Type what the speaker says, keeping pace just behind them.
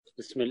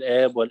بسم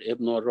الآب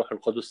والابن والروح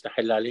القدس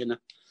تحل علينا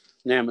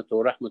نعمة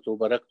ورحمة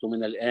وبركته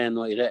من الآن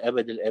وإلى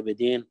أبد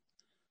الآبدين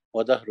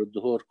ودهر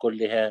الدهور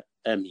كلها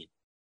آمين.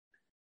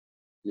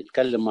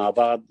 نتكلم مع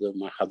بعض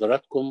مع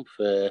حضراتكم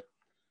في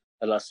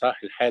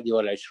الأصحاح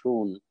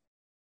 21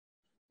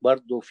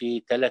 برضو في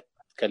 3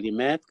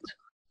 كلمات: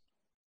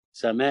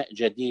 سماء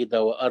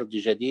جديدة وأرض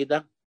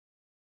جديدة،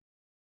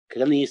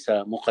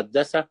 كنيسة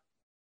مقدسة،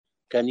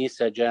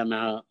 كنيسة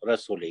جامعة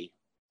رسولية.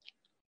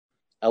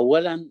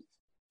 أولا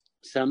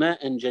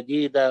سماء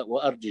جديدة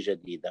وأرض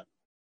جديدة.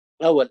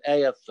 أول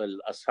آية في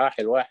الأصحاح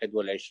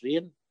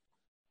 21: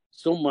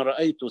 ثم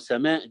رأيت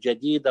سماء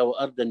جديدة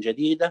وأرضا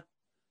جديدة،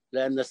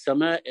 لأن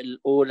السماء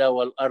الأولى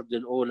والأرض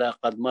الأولى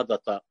قد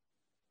مضت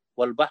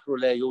والبحر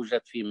لا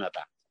يوجد فيما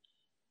بعد.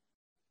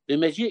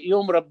 بمجيء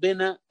يوم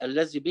ربنا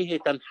الذي به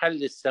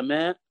تنحل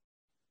السماء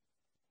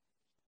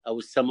أو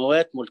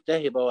السماوات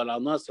ملتهبة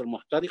والعناصر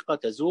محترقة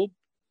تذوب،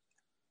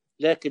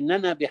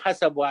 لكننا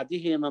بحسب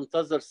وعده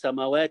ننتظر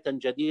سماوات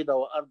جديدة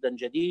وأرضا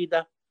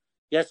جديدة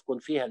يسكن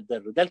فيها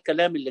البر. ده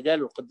الكلام اللي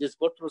قاله القديس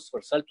بطرس في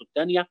رسالته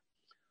الثانية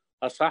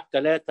أصحاح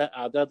 3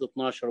 أعداد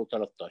 12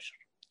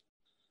 و13،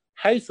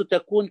 حيث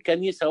تكون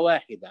كنيسة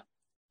واحدة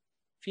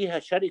فيها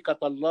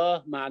شركة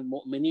الله مع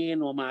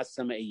المؤمنين ومع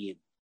السمائيين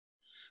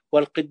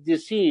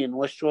والقديسين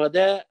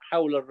والشهداء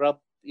حول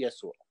الرب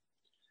يسوع.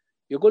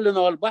 يقول لنا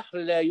والبحر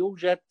لا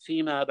يوجد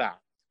فيما بعد،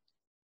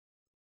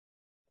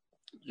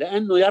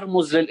 لأنه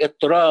يرمز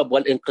للاضطراب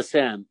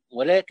والانقسام،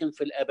 ولكن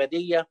في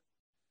الأبدية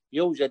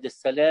يوجد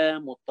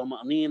السلام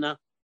والطمأنينة،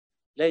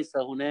 ليس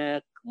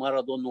هناك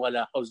مرض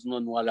ولا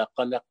حزن ولا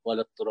قلق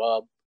ولا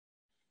اضطراب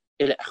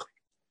إلى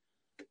آخره.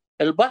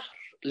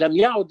 البحر لم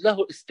يعد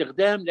له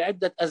استخدام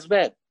لعدة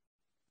أسباب.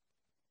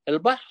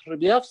 البحر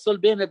بيفصل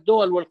بين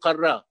الدول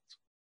والقارات،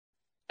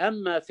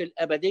 أما في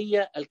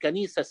الأبدية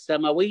الكنيسة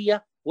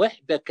السماوية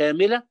وحدة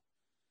كاملة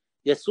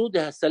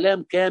يسودها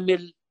سلام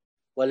كامل،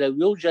 ولا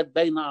يوجد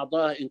بين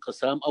أعضائها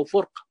انقسام أو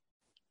فرقة.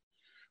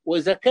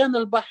 وإذا كان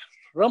البحر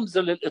رمز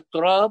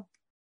للاضطراب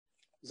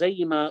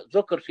زي ما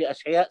ذكر في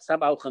أشعياء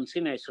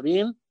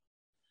 57:20: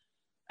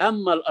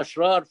 أما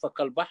الأشرار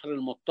فكالبحر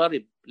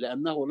المضطرب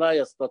لأنه لا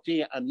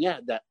يستطيع أن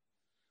يهدأ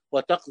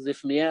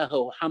وتقذف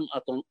مياهه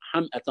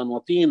حمأة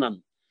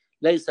وطينا،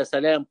 ليس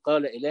سلام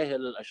قال إلهي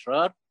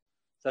للأشرار.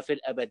 ففي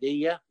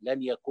الأبدية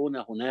لن يكون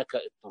هناك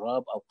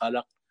اضطراب أو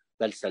قلق،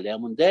 بل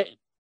سلام دائم.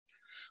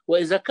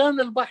 وإذا كان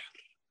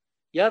البحر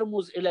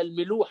يرمز إلى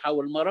الملوحة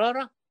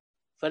والمرارة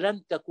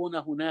فلن تكون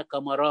هناك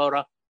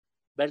مرارة،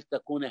 بل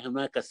تكون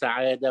هناك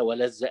سعادة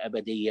ولذة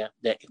أبدية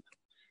دائمة.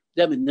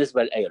 ده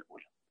بالنسبة للآية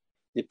الأولى.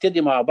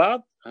 نبتدي مع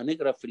بعض،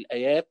 هنقرأ في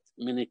الآيات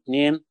من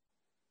 2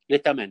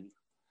 ل8.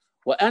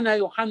 وأنا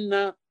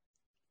يوحنا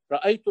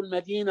رأيت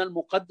المدينة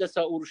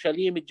المقدسة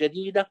أورشليم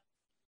الجديدة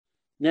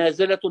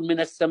نازلة من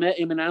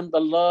السماء من عند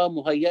الله،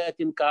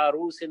 مهيئة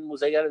كعروس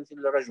مزينة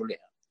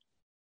لرجلها.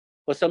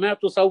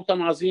 وسمعت صوتا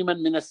عظيما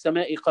من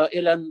السماء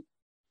قائلا: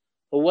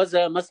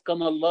 هوذا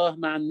مسكن الله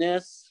مع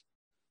الناس،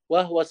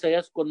 وهو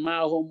سيسكن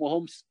معهم،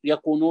 وهم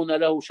يكونون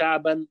له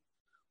شعبا،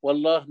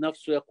 والله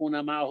نفسه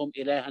يكون معهم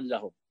إلها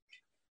لهم.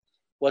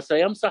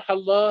 وسيمسح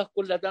الله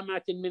كل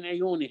دمعة من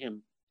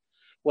عيونهم،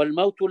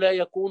 والموت لا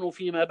يكون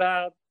فيما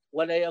بعد،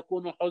 ولا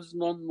يكون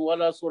حزن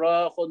ولا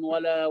صراخ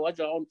ولا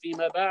وجع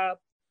فيما بعد،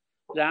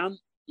 لأن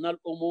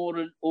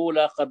الأمور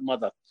الأولى قد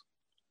مضت.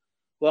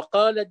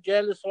 وقال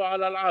الجالس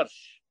على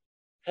العرش: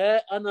 ها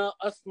أنا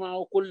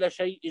أصنع كل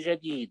شيء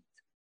جديد.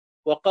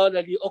 وقال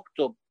لي: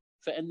 اكتب،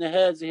 فإن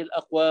هذه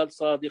الأقوال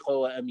صادقة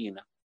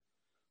وأمينة.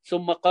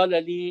 ثم قال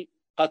لي: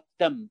 قد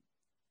تم.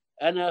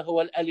 أنا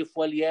هو الألف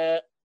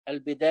والياء،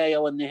 البداية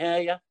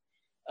والنهاية.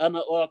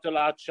 أنا أعطي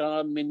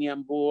العطشان من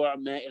ينبوع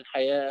ماء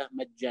الحياة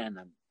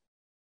مجانا.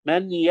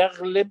 من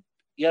يغلب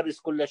يرث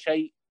كل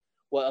شيء،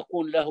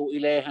 وأكون له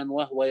إلها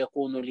وهو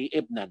يكون لي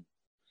ابنا.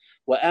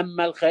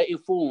 وأما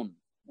الخائفون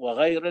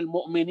وغير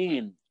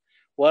المؤمنين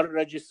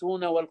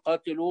والرجسون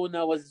والقاتلون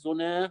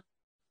والزناه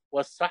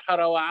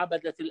والسحرة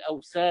وعبدة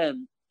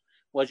الأوثان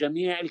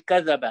وجميع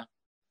الكذبة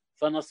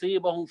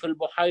فنصيبهم في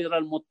البحيرة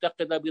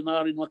المتقدة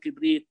بنار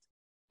وكبريت،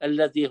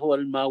 الذي هو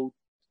الموت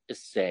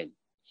الثاني.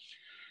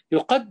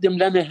 يقدم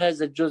لنا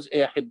هذا الجزء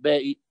يا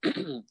أحبائي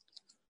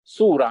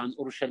صورة عن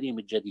أورشليم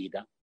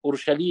الجديدة،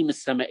 أورشليم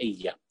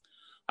السمائية،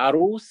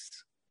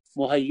 عروس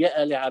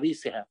مهيئة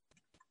لعريسها،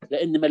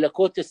 لأن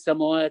ملكوت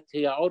السماوات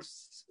هي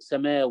عرس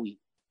سماوي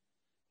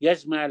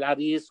يجمع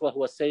العريس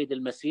وهو السيد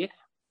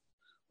المسيح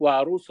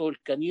وعروسه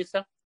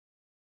الكنيسة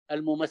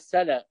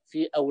الممثلة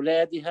في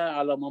أولادها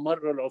على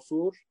ممر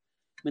العصور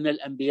من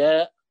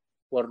الأنبياء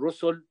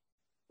والرسل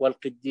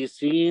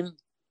والقديسين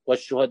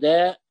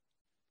والشهداء،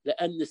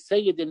 لأن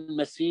السيد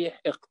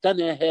المسيح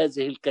اقتنى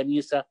هذه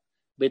الكنيسة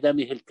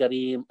بدمه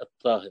الكريم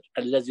الطاهر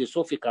الذي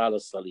سفك على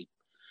الصليب.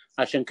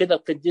 عشان كده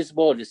القديس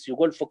بولس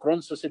يقول في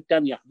كورنثوس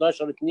الثانية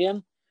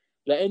 11:2: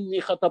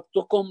 لأني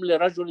خطبتكم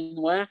لرجل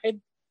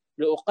واحد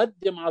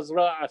لأقدم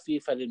عذراء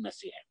عفيفة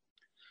للمسيح.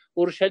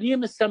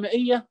 أورشليم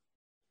السمائية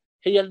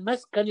هي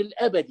المسكن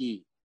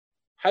الأبدي،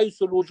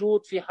 حيث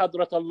الوجود في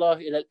حضرة الله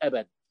إلى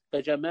الأبد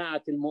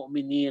كجماعة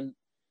المؤمنين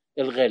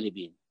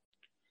الغالبين.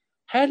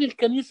 حال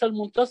الكنيسة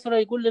المنتصرة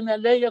يقول لنا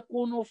لا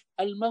يكون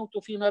الموت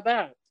فيما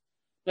بعد،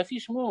 ما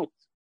فيش موت.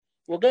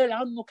 وقال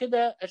عنه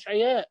كده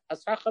أشعياء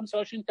أصحاح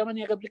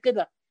 25:8 قبل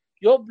كده: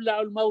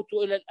 يبلع الموت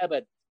إلى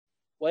الأبد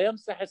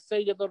ويمسح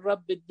السيد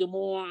الرب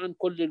الدموع عن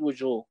كل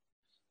الوجوه،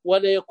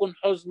 ولا يكون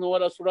حزن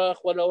ولا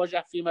صراخ ولا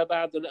وجع فيما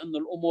بعد، لأن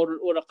الأمور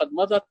الأولى قد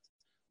مضت.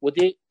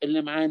 ودي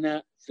اللي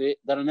معانا في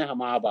درناها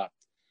مع بعض.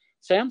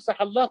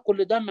 سيمسح الله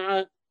كل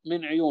دمعة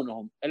من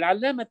عيونهم.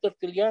 العلامة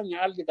ترتليان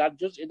يعلق على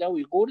الجزء ده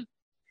ويقول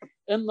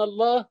إن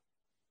الله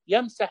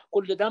يمسح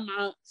كل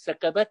دمعة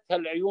سكبتها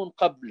العيون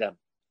قبلا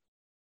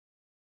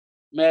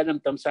ما لم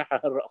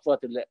تمسحها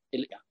الرأفات.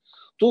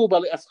 طوبى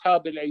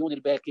لأصحاب العيون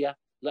الباكية،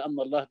 لأن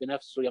الله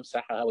بنفسه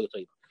يمسحها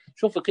ويطيبها.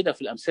 شوفوا كده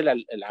في الأمثلة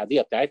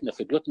العادية بتاعتنا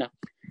في بيوتنا،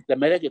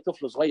 لما يلاقي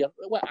طفل صغير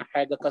وقع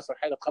حاجة، كسر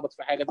حاجة، اتخبط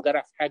في حاجة،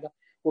 اتجرح في حاجة،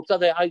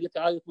 وابتدى يعيط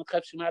يعيط ما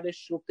تخافش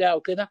معلش وبتاع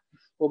وكده،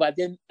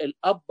 وبعدين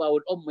الأب أو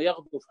الأم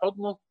ياخده في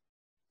حضنه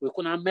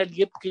ويكون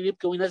عمال يبكي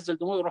يبكي وينزل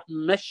دموعه، يروح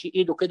ممشي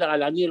ايده كده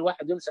على عينيه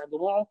الواحد يمسح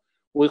دموعه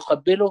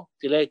ويقبله،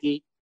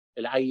 تلاقي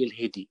العيل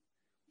هدي.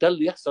 ده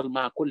اللي يحصل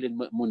مع كل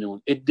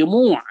المؤمنون.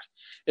 الدموع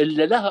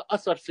اللي لها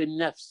أثر في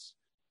النفس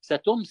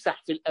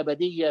ستمسح في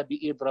الأبدية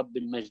بإيد رب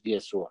المجد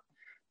يسوع،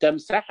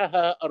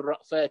 تمسحها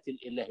الرأفات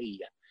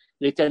الإلهية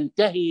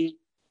لتنتهي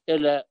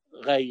إلى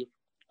غير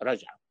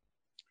رجعة.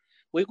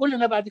 ويقول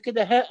لنا بعد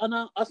كده: ها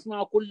أنا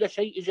أصنع كل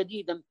شيء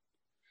جديدا.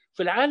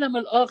 في العالم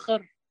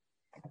الآخر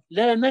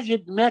لا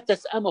نجد ما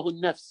تسأمه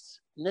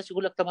النفس. الناس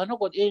يقول لك طب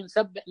هنقعد ايه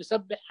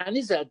نسبح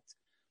هنزهد.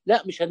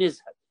 لا، مش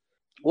هنزهد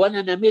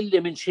ولا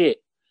نمل من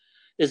شيء،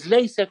 إذ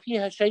ليس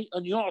فيها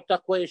شيء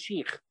يعتق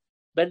ويشيخ،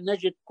 بل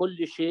نجد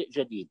كل شيء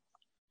جديد.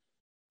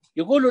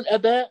 يقولوا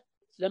الآباء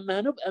لما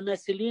هنبقى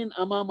ماثلين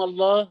أمام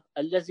الله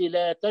الذي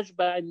لا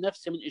تشبع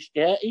النفس من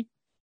اشتهائه،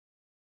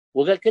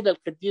 وقال كده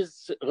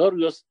القديس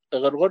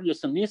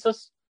غرغوريوس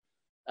النيسوس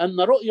أن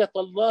رؤية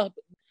الله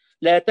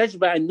لا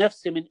تشبع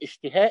النفس من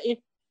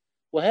اشتهائه،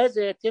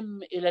 وهذا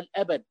يتم إلى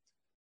الأبد،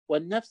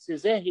 والنفس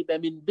ذاهبة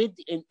من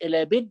بدء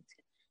إلى بدء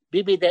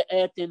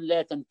ببداءات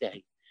لا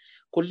تنتهي.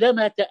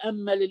 كلما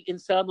تأمل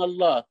الإنسان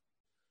الله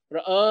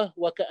رآه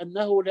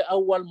وكأنه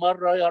لأول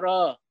مرة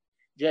يراه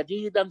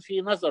جديدا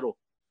في نظره،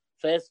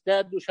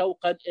 فيزداد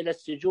شوقا إلى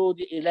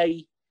السجود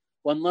إليه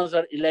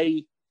والنظر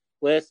إليه،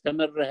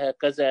 ويستمر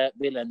هكذا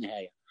بلا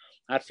نهاية.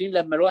 عارفين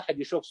لما الواحد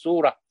يشوف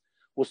صورة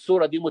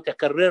والصورة دي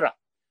متكررة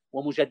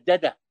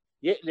ومجددة،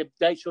 يقلب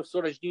ده يشوف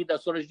صورة جديدة،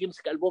 صورة جديدة،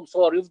 يمسك ألبوم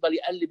صور يفضل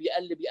يقلب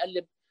يقلب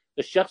يقلب،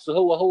 الشخص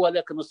هو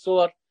لكن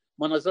الصور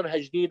مناظرها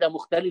جديدة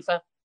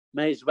مختلفة،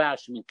 ما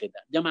يشبعش من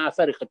كده. ده مع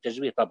فارق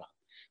التشبيه طبعا.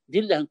 دي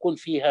اللي هنكون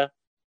فيها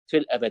في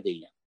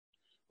الأبدية.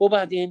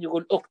 وبعدين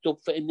يقول: اكتب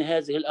فإن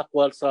هذه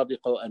الأقوال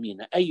صادقة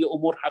وأمينة. أي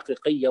أمور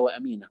حقيقية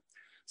وأمينة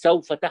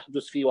سوف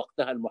تحدث في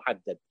وقتها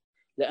المحدد،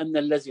 لأن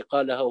الذي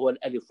قالها هو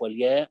الألف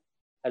والياء،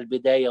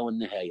 البداية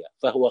والنهاية،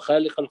 فهو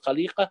خالق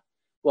الخليقة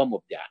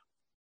ومبدع.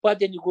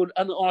 وبعدين يقول: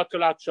 أنا أعطي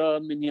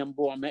العطشان من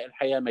ينبوع ماء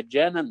الحياة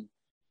مجانا،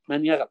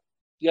 من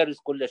يرث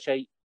كل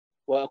شيء،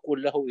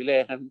 وأكون له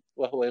إلها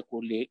وهو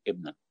يكون لي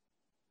ابنا.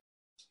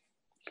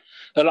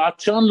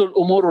 العطشان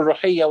للأمور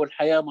الروحية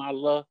والحياة مع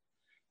الله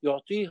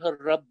يعطيه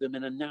الرب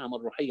من النعم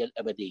الروحية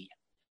الأبدية،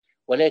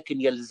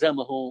 ولكن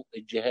يلزمه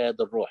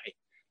الجهاد الروحي،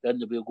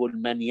 لأنه بيقول: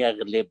 من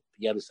يغلب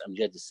يرث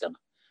أمجاد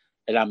السماء.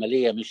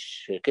 العملية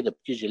مش كده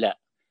بتيجي، لا.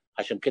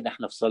 عشان كده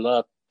احنا في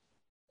صلاة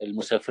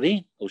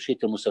المسافرين أو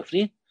شيت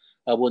المسافرين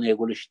أبونا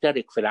يقول: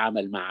 اشترك في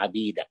العمل مع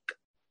عبيدك.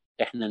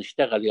 احنا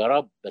نشتغل يا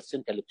رب، بس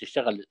انت اللي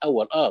بتشتغل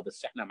الأول،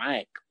 بس احنا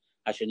معاك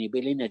عشان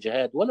يبقى لنا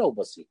جهاد ولو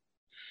بسيط.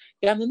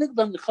 يعني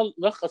نقدر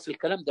نلخص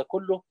الكلام ده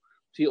كله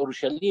في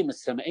أورشليم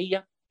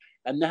السمائية،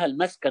 أنها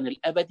المسكن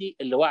الأبدي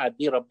اللي وعد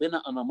به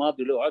ربنا: أنا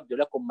ماضي لأعد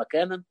لكم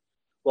مكانا.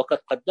 وقد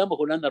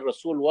قدمه لنا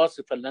الرسول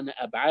واصفا لنا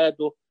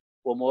أبعاده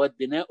ومواد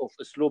بنائه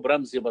في أسلوب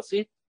رمزي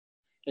بسيط.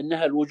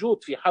 إنها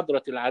الوجود في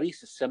حضرة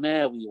العريس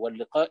السماوي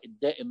واللقاء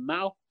الدائم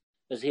معه،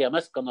 إذ هي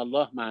مسكن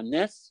الله مع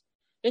الناس.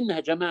 إنها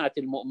جماعة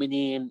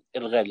المؤمنين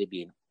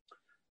الغالبين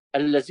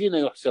الذين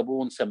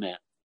يحسبون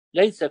سماء،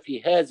 ليس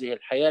في هذه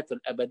الحياة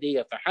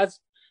الأبدية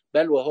فحسب،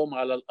 بل وهم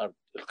على الأرض.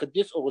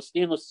 القديس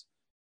أغسطينوس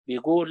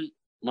بيقول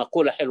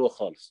مقولة حلوة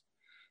خالص: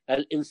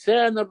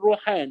 الإنسان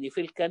الروحاني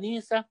في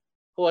الكنيسة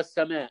هو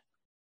السماء،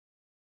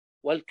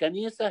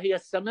 والكنيسة هي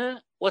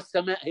السماء،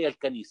 والسماء هي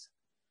الكنيسة.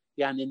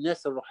 يعني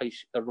الناس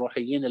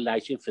الروحيين اللي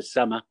عايشين في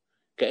السماء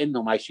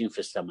كأنهم عايشين في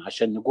السماء،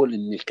 عشان نقول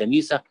إن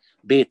الكنيسة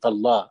بيت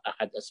الله،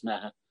 أحد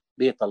أسمائها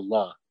بيت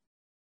الله،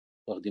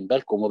 واخدين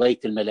بالكم،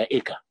 وبيت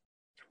الملائكة،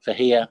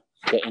 فهي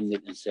كأن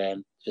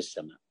الإنسان في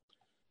السماء.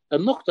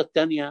 النقطة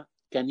الثانية: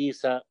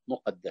 كنيسة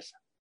مقدسة.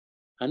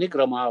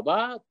 هنقرأ مع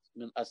بعض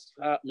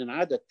من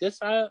عدد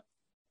 9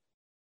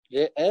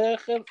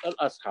 لآخر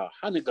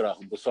الأصحاح،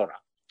 هنقراهم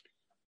بسرعة.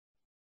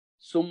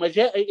 ثم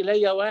جاء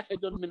إلي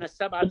واحد من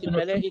 7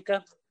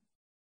 الملائكة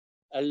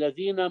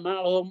الذين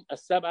معهم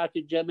 7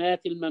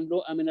 الجمات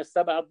المملوءة من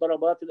 7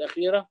 الضربات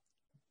الأخيرة،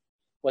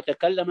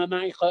 وتكلم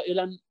معي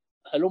قائلا: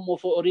 هلم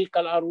فأريك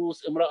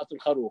العروس امرأة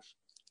الخروف.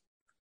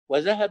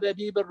 وذهب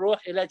بي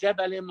بالروح إلى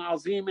جبل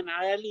عظيم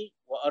عالي،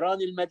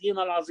 وأراني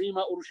المدينة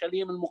العظيمة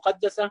أورشليم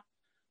المقدسة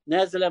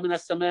نازلة من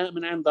السماء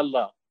من عند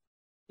الله،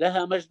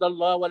 لها مجد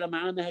الله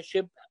ولمعانها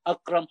شبه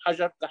أكرم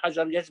حجر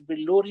كحجر يشبه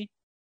اللوري،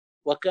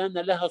 وكان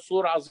لها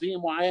سور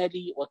عظيم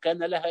وعالي،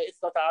 وكان لها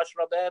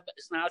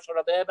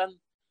 12 بابا،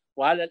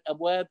 وعلى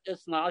الأبواب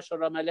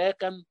 12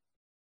 ملاكا،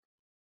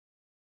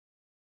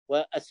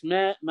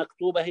 وأسماء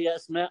مكتوبة هي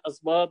أسماء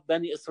أسباط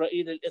بني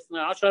إسرائيل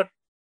 12،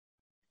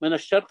 من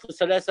الشرق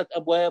 3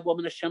 أبواب،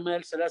 ومن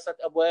الشمال 3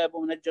 أبواب،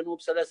 ومن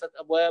الجنوب 3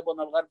 أبواب، ومن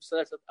الغرب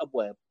 3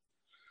 أبواب.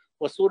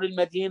 وسور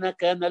المدينة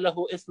كان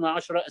له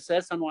 12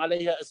 أساسا،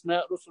 وعليها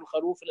أسماء رسل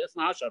الخروف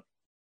 12.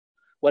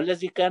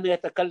 والذي كان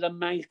يتكلم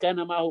معي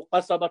كان معه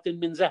قصبة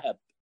من ذهب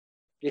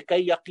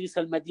لكي يقيس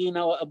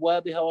المدينة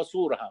وأبوابها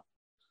وسورها.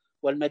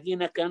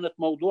 والمدينة كانت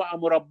موضوعة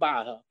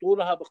مربعها،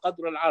 طولها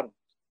بقدر العرض،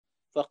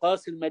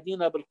 فقاس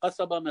المدينة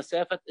بالقصبة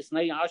مسافة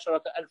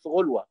 12,000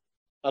 غلوة،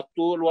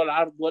 الطول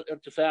والعرض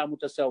والارتفاع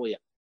متساوية.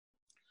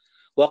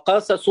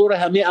 وقاس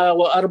سورها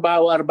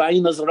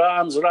 144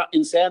 ذراعا، ذراع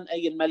إنسان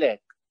أي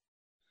الملاك.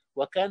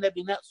 وكان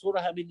بناء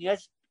سورها من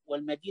يجب،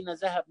 والمدينة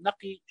ذهب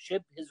نقي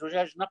شبه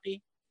زجاج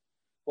نقي.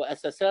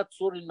 وأساسات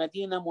سور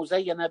المدينة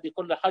مزينة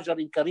بكل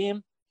حجر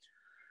كريم.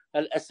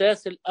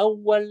 الأساس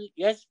الأول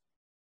يجب،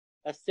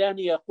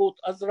 الثاني ياقوت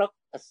أزرق،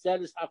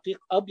 الثالث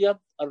عقيق أبيض،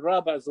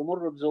 الرابع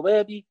زمرد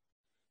ذبابي،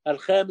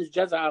 الخامس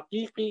جزع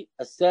عقيقي،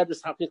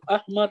 السادس عقيق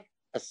أحمر،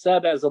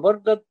 السابع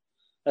زبرجد،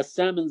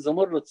 الثامن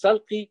زمرد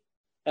سلقي،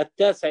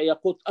 التاسع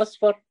ياقوت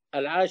أصفر،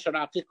 العاشر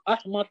عقيق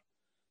أحمر،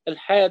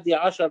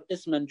 11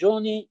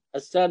 اسمنجوني،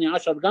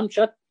 12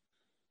 جمشت،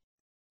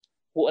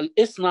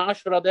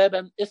 وال12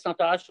 بابا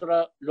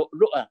 12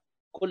 لؤلؤة،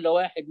 كل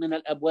واحد من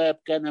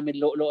الأبواب كان من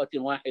لؤلؤة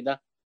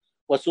واحدة.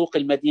 وسوق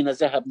المدينة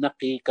ذهب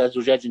نقي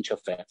كزجاج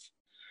شفاف.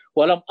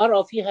 ولم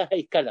أرى فيها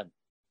هيكلا،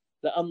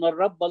 لأن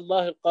الرب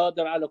الله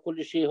القادر على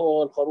كل شيء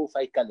هو الخروف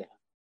هيكلها.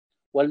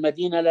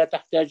 والمدينة لا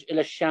تحتاج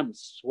إلى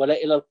الشمس ولا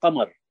إلى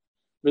القمر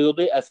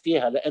ليضيء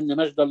فيها، لأن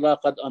مجد الله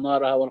قد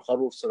أنارها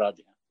والخروف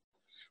سراجها.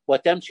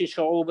 وتمشي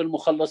شعوب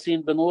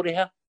المخلصين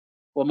بنورها،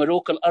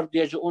 وملوك الأرض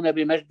يجؤون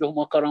بمجدهم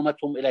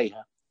وكرامتهم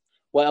إليها.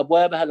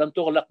 وأبوابها لن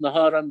تغلق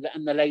نهارا،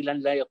 لأن ليلا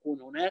لا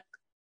يكون هناك.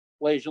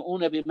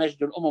 ويجؤون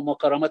بمجد الأمم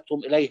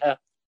وكرامتهم إليها،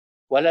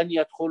 ولن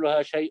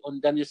يدخلها شيء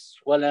دنس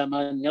ولا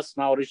من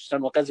يصنع رجسا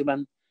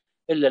وكذبا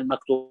إلا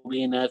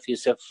المكتوبين في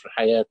سفر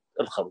حياة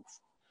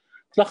الخروف.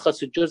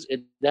 تلخص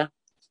الجزء ده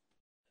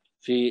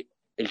في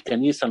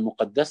الكنيسة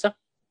المقدسة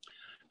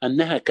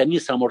أنها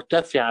كنيسة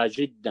مرتفعة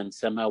جدا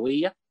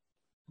سماوية،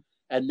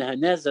 أنها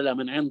نازلة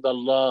من عند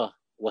الله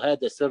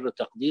وهذا سر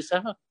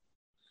تقديسها،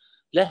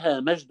 لها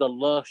مجد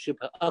الله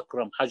شبه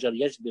أكرم حجر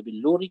يشبه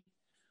باللوري،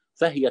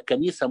 فهي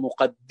كنيسة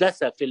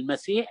مقدسة في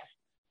المسيح،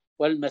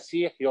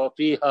 والمسيح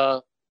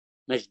يعطيها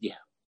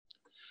مجدها.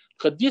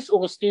 القديس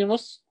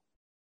أغسطينوس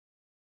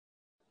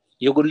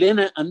يقول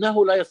لنا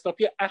أنه لا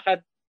يستطيع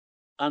أحد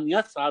أن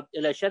يصعد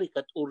إلى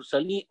شركة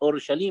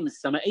أورشليم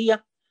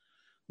السمائية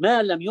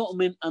ما لم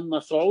يؤمن أن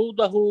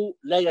صعوده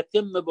لا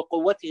يتم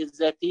بقوته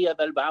الذاتية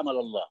بل بعمل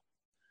الله.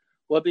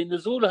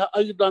 وبنزولها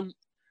أيضا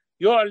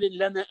يعلن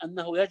لنا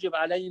أنه يجب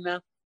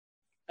علينا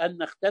أن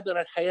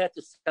نختبر الحياة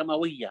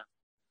السماوية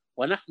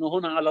ونحن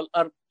هنا على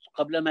الأرض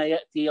قبل ما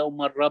يأتي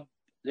يوم الرب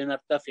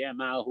لنرتفع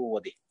معه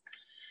وبه.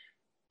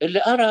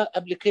 اللي أرى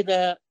قبل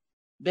كده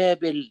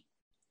بابل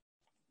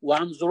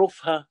وعن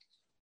ظروفها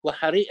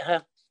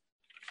وحريقها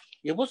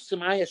يبص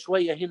معايا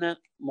شوية هنا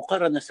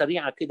مقارنة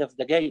سريعة كده في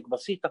دقائق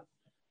بسيطة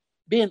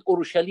بين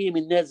أورشليم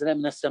النازلة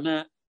من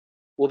السماء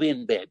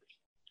وبين بابل.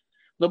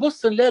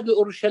 نبص نلاقي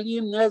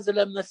أورشليم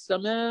نازلة من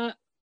السماء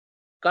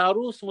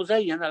كعروس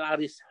مزينة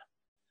لعريسها،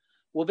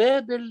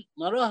 وبابل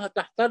نراها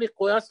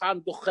تحترق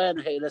ويصعد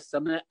دخانها إلى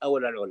السماء أو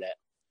إلى العلاء.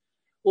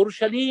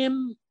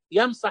 أورشليم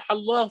يمسح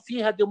الله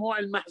فيها دموع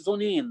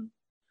المحزونين،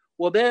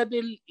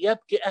 وبابل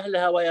يبكي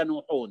أهلها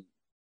وينوحون.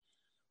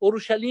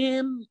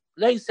 أورشليم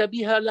ليس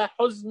بها لا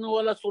حزن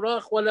ولا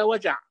صراخ ولا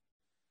وجع،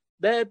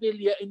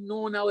 بابل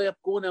يئنون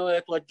ويبكون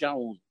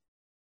ويتوجعون.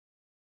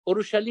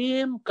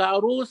 أورشليم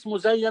كعروس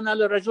مزينة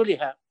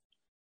لرجلها،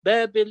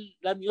 بابل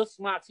لم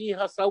يسمع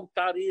فيها صوت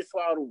عريس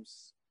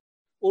وعروس.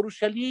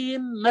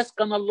 أورشليم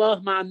مسكن الله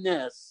مع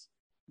الناس،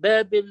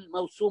 بابل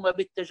موسومة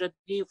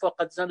بالتجديف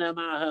وقد زنى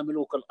معها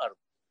ملوك الأرض.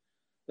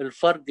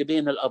 الفرق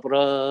بين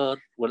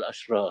الأبرار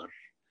والأشرار،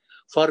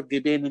 فرق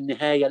بين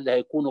النهاية اللي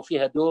هيكونوا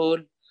فيها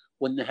دول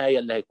والنهاية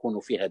اللي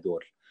هيكونوا فيها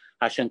دول.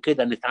 عشان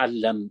كده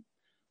نتعلم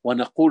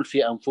ونقول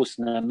في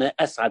أنفسنا ما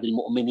أسعد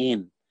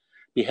المؤمنين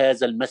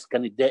بهذا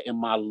المسكن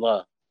الدائم مع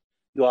الله،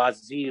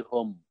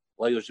 يعزيهم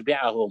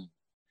ويشبعهم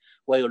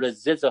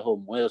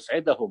ويلذذهم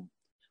ويسعدهم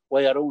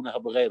ويرونها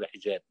بغير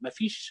حجاب.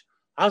 مفيش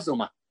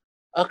عظمة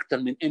أكتر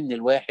من إن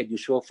الواحد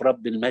يشوف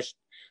رب المجد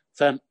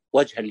فم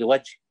وجها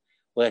لوجه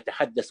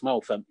ويتحدث معه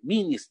فم.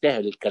 مين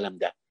يستاهل الكلام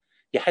ده؟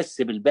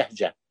 يحس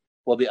بالبهجة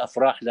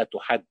وبأفراح لا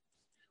تحد،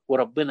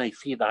 وربنا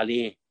يفيض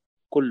عليه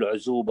كل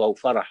عزوبة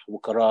وفرح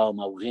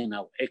وكرامة وغنى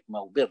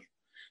وحكمة وبر.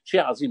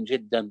 شيء عظيم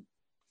جدا.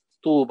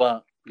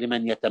 طوبى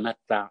لمن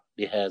يتمتع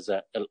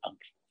بهذا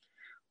الأمر.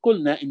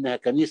 قلنا إنها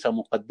كنيسة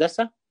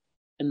مقدسة،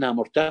 إنها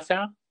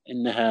مرتفعة،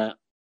 إنها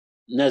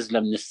نازلة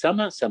من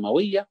السماء،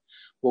 سماوية،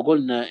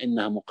 وقلنا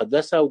إنها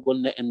مقدسة،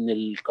 وقلنا إن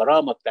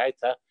الكرامة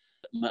بتاعتها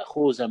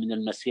مأخوذة من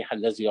المسيح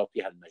الذي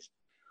يعطيها المجد.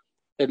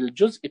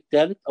 الجزء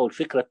الثالث أو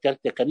الفكرة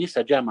الثالثة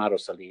كنيسة جامعة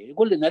رسولية،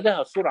 يقول لنا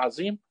لها سور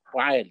عظيم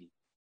وعالي،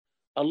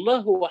 الله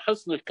هو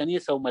حصن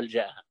الكنيسة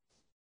وملجأها،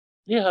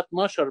 لها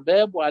 12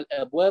 باب وعلى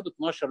الأبواب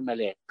 12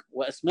 ملاك،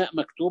 وأسماء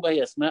مكتوبة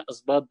هي أسماء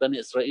أسباط بني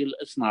إسرائيل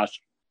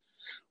 12،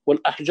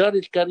 والأحجار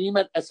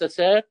الكريمة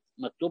الأساسات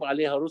مكتوب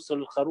عليها رسل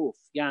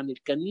الخروف. يعني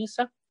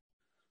الكنيسة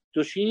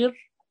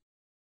تشير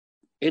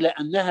إلى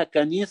أنها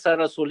كنيسة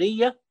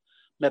رسولية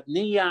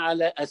مبنية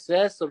على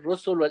أساس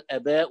الرسل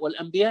والآباء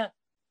والأنبياء،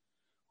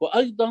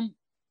 وأيضا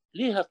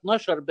لها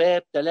 12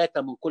 باب،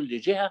 3 من كل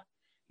جهة،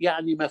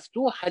 يعني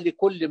مفتوحة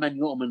لكل من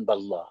يؤمن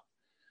بالله.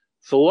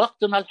 في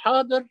وقتنا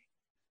الحاضر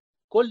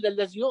كل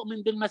الذي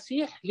يؤمن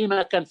بالمسيح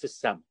لما كان في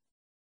السماء،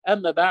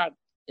 أما بعد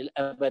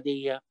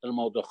الأبدية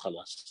الموضوع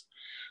خلاص.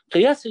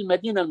 قياس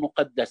المدينة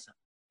المقدسة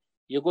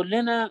يقول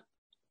لنا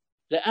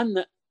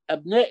لأن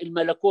أبناء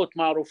الملكوت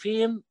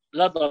معروفين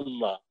لدى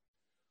الله،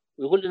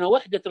 ويقول لنا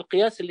وحدة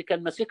القياس اللي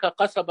كان ماسكها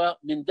قصبة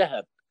من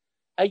ذهب،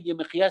 أي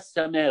مقياس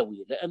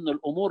سماوي، لأن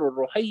الأمور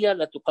الروحية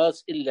لا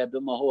تقاس إلا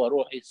بما هو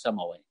روحي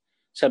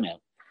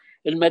سماوي.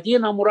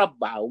 المدينة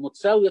مربعة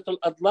ومتساوية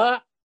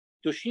الأضلاع،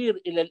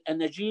 تشير إلى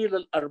الأناجيل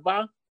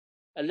الأربعة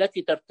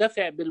التي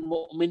ترتفع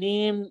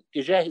بالمؤمنين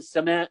تجاه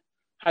السماء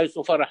حيث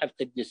فرح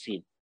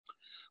القديسين.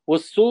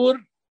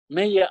 والسور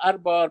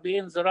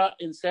 144 ذراع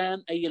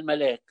إنسان أي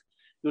الملاك،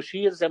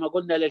 يشير زي ما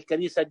قلنا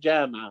للكنيسة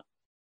الجامعة،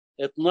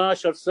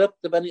 12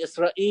 سبط بني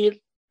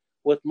إسرائيل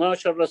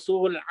و12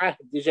 رسول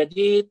عهد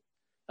جديد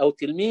أو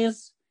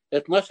تلميذ،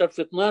 12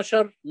 في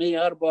 12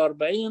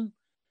 144،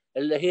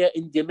 اللي هي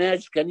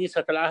اندماج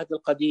كنيسة العهد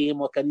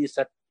القديم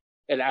وكنيسة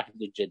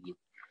العهد الجديد.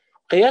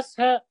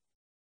 قياسها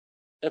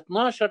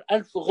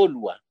 12,000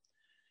 غلوة،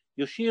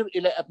 يشير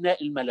إلى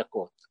أبناء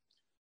الملكوت.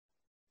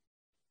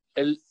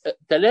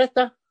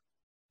 3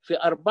 في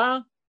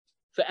 4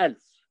 في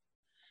 1000.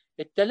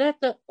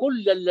 3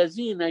 كل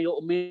الذين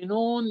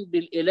يؤمنون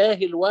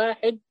بالإله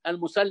الواحد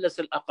المثلث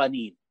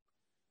الأقانيم.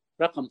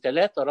 رقم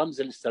 3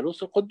 رمز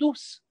للثالوث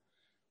القدوس،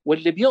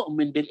 واللي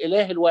بيؤمن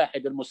بالإله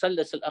الواحد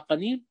المثلث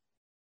الأقانيم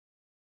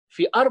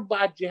في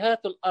 4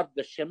 جهات الأرض،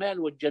 الشمال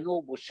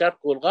والجنوب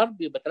والشرق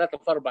والغرب، يبقى 3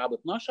 في 4 ب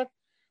 12،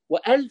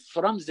 و1000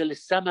 رمز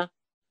للسماء،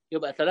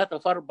 يبقى 3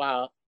 في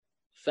 4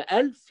 في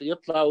 1000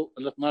 يطلعوا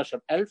ال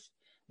 12,000،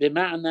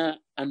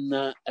 بمعنى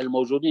أن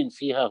الموجودين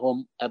فيها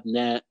هم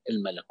أبناء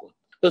الملكوت.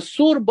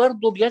 السور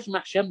برضو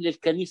بيجمع شمل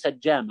الكنيسة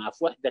الجامعة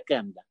في وحدة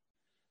كاملة.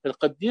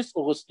 القديس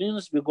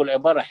أغسطينوس بيقول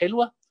عبارة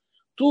حلوة: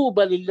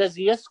 طوبى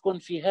للذي يسكن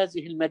في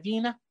هذه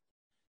المدينة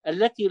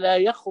التي لا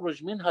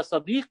يخرج منها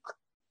صديق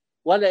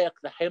ولا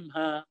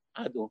يقتحمها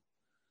عدو.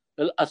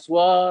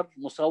 الأسوار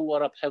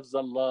مصورة بحفظ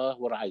الله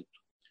ورعايته،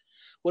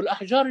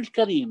 والأحجار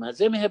الكريمة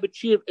زي ما هي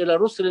بتشير إلى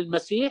رسل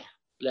المسيح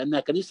لأنها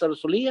كنيسة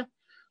رسولية،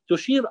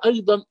 تشير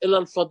أيضا إلى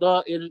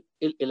الفضائل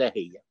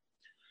الإلهية.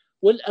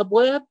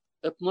 والأبواب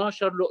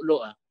 12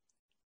 لؤلؤة،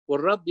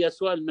 والرب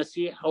يسوع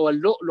المسيح هو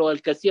اللؤلؤة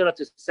الكثيرة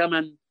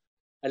الثمن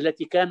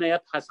التي كان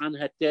يبحث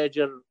عنها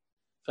التاجر،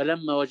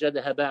 فلما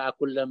وجدها باع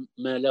كل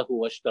ما له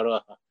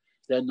واشتراها،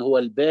 لأنه هو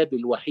الباب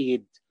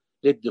الوحيد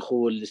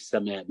للدخول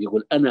للسماء.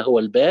 بيقول أنا هو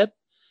الباب،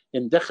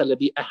 إن دخل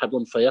بي أحد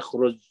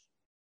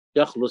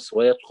يخلص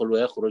ويدخل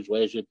ويخرج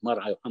ويجد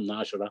مرعى. يوحنا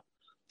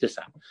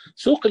 10:9.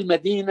 سوق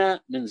المدينة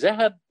من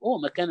ذهب هو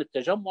مكان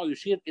التجمع،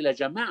 يشير إلى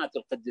جماعة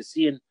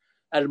القديسين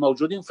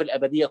الموجودين في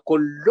الأبدية،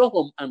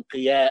 كلهم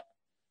أنقياء،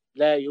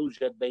 لا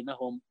يوجد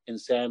بينهم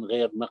إنسان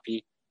غير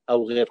نقي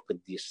أو غير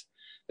قديس.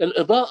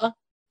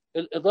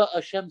 الإضاءة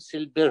شمس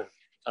البر،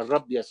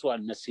 الرب يسوع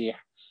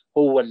المسيح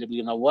هو اللي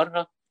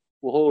بينورها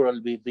وهو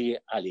اللي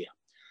بيضيء عليها.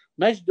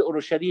 مجد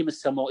أورشليم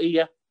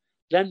السماوية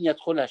لن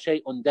يدخلها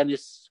شيء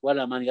دنس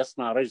ولا من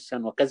يصنع رجسا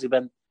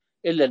وكذبا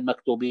إلا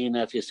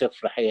المكتوبين في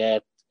سفر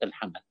حياة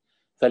الحمل.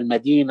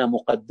 فالمدينة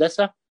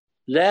مقدسة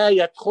لا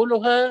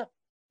يدخلها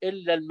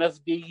إلا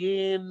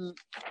المفديين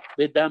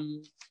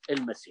بدم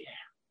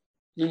المسيح.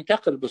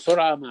 ننتقل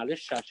بسرعة،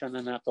 معلش عشان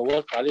أنا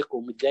طولت عليكم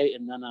ومتضايق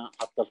إن أنا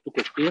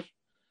عطلتكم كتير.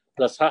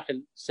 الأصحاح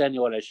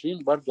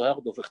 22 برضو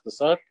هاخده في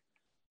اختصار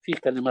في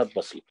كلمات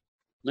بسيطة،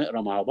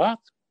 نقرأ مع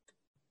بعض.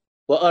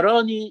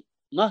 وأراني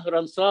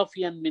نهرا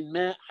صافيا من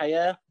ماء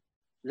حياة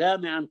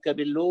لامعا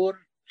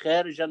كبلور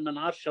خارجا من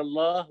عرش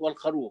الله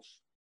والخروف،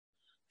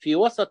 في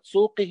وسط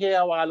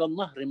سوقه وعلى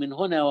النهر من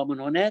هنا ومن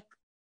هناك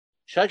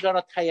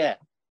شجرة حياة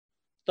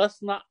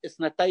تصنع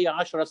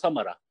 12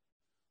 ثمرة،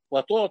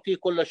 وتعطي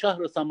كل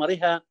شهر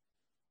ثمرها،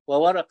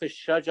 وورق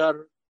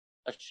الشجر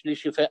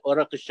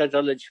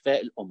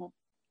لشفاء الأمم.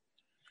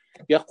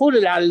 يقول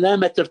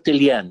العلامة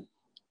ترتليان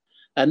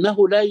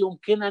أنه لا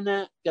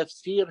يمكننا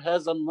تفسير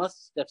هذا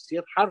النص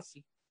تفسير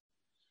حرفي،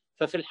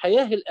 ففي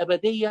الحياة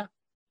الأبدية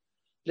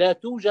لا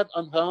توجد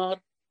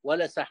أنهار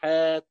ولا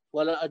ساحات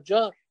ولا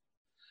أشجار،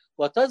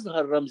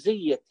 وتظهر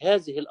رمزية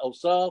هذه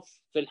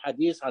الأوصاف في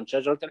الحديث عن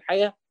شجرة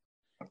الحياة.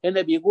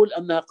 هنا بيقول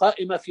أنها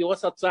قائمة في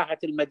وسط ساحة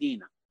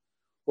المدينة،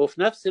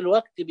 وفي نفس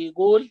الوقت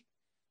بيقول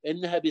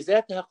إنها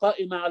بذاتها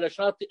قائمة على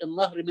شاطئ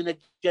النهر من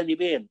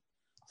الجانبين.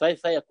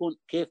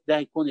 كيف ده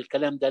يكون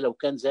الكلام ده لو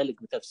كان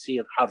ذلك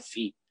بتفسير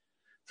حرفي؟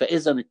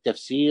 فإذا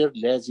التفسير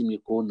لازم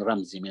يكون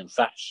رمزي، ما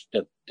ينفعش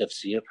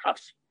تفسير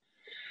حرفي.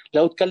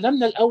 لو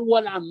اتكلمنا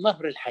الأول عن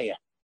نهر الحياة،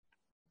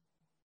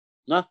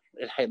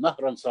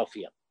 نهرا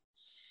صافيا،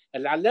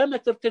 العلامة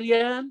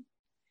ترتليان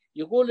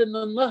يقول إن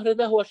النهر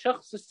ده هو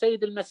شخص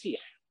السيد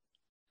المسيح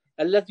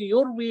الذي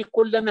يروي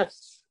كل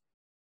نفس،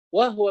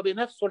 وهو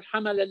بنفسه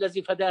الحمل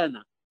الذي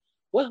فدانا،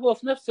 وهو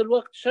في نفس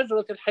الوقت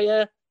شجرة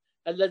الحياة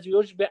الذي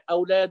يشبع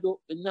أولاده.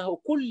 إنه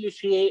كل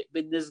شيء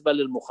بالنسبة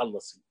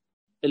للمخلصين.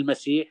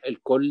 المسيح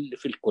الكل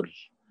في الكل،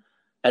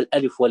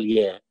 الألف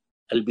والياء،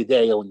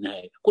 البداية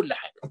والنهاية، كل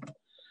حاجة.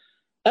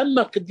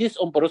 أما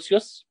القديس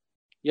أمبروسيوس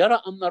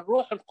يرى أن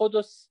الروح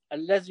القدس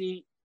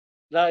الذي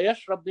لا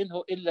يشرب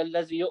منه إلا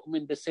الذي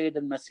يؤمن بالسيد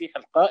المسيح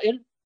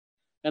القائل: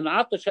 إن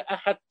عطش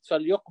أحد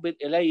فليقبل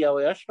إلي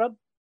ويشرب،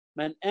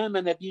 من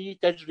آمن بي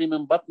تجري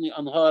من بطني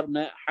أنهار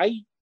ماء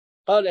حي.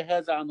 قال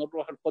هذا عن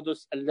الروح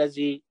القدس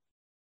الذي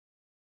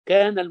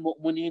كان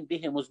المؤمنين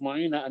به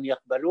مزمعين أن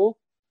يقبلوه،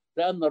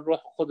 لأن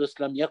الروح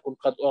القدس لم يكن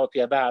قد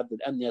أعطي بعد،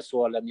 لأن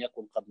يسوع لم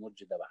يكن قد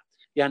مجد بعد.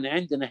 يعني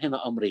عندنا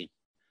هنا أمرين: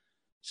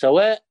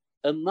 سواء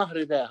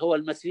النهر ده هو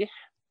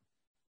المسيح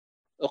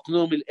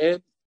أقنوم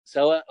الآب،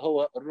 سواء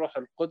هو الروح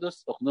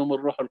القدس أقنوم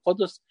الروح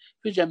القدس.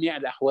 في جميع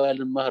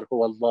الأحوال النهر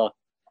هو الله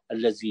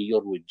الذي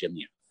يروي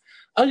الجميع.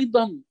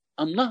 أيضا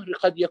النهر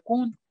قد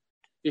يكون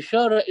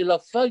إشارة إلى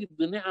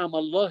فيض نعم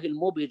الله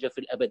المبهجة في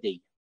الأبدية،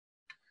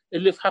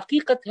 اللي في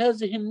حقيقة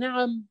هذه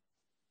النعم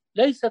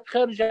ليست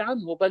خارجة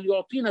عنه بل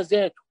يعطينا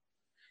ذاته.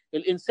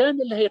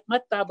 الإنسان اللي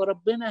هيتمتع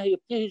بربنا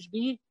هيبتهج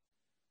به،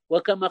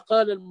 وكما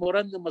قال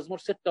المرنم مزمور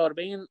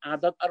 46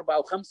 أعداد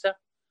 4 و5: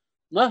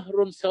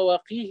 نهر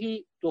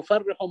سواقيه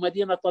تفرح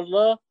مدينة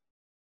الله،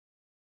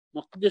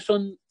 مقدس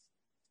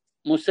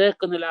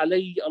مساكن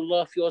العلي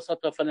الله في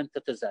وسطها فلن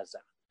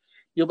تتزعزع.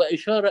 يبقى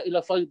إشارة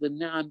إلى فيض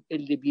النعم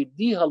اللي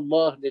بيديها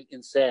الله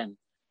للإنسان،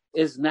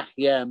 إذ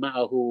نحيا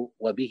معه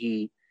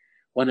وبه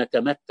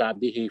ونتمتع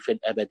به في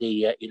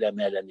الأبدية إلى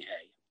ما لا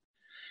نهاية.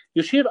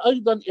 يشير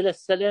أيضا إلى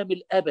السلام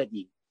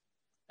الأبدي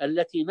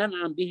التي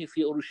ننعم به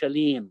في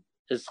أورشليم،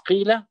 إذ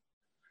قيل: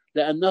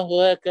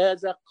 لأنه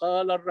هكذا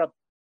قال الرب،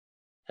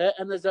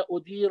 ها أنا ذا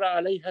أدير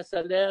عليها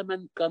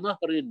سلاما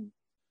كنهر،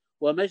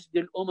 ومجد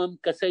الأمم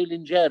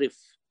كسيل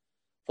جارف،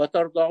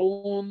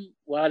 فترضعون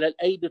وعلى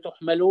الأيدي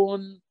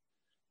تحملون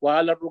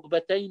وعلى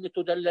الركبتين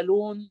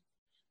تدللون،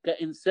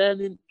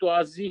 كإنسان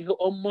تعزيه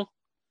أمه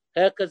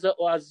هكذا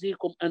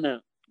أعزيكم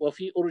أنا،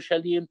 وفي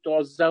أورشليم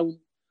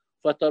تعزون،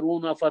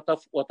 فترون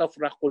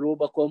وتفرح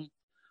قلوبكم،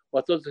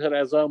 وتظهر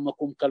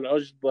عظامكم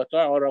كالعشب،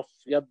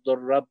 وتعرف يد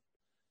الرب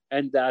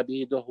عند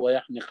عبيده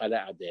ويحنق على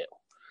أعدائه.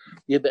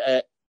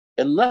 يبقى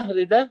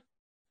النهر ده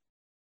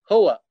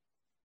هو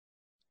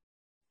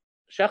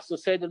شخص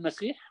السيد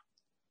المسيح،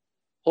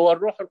 هو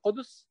الروح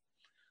القدس،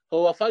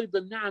 هو فيض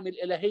النعم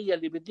الإلهية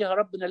اللي بيديها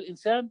ربنا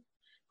الإنسان،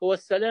 هو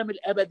السلام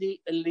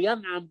الأبدي اللي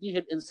ينعم به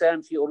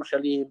الإنسان في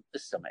أورشليم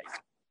السمائية.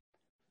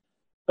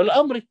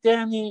 الأمر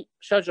الثاني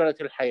شجرة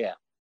الحياة.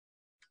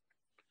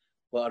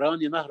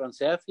 وأراني نهرا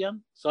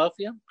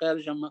صافيا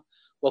خارجا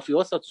وفي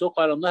وسط سوق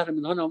على النهر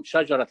من هنا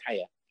شجرة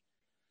حياة.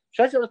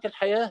 شجرة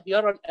الحياة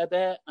يرى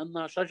الآباء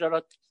أنها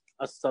شجرة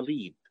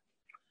الصليب،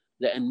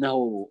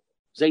 لأنه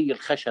زي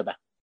الخشبة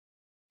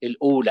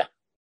الأولى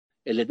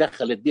اللي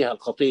دخلت بها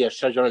الخطية،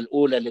 الشجرة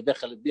الأولى اللي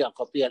دخلت بها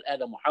الخطية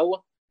الآدم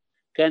وحواء،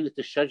 كانت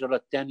الشجرة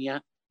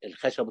الثانية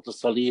الخشبة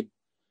الصليب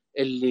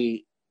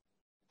اللي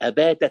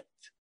أبادت،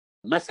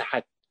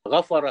 مسحت،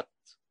 غفرت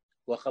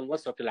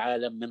وخلصت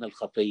العالم من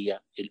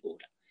الخطية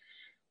الأولى.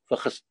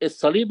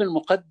 فالصليب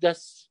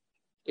المقدس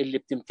اللي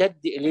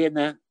بتمتد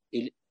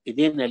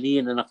إيدينا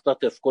ليه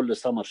نقتطف كل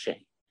ثمر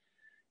شهي.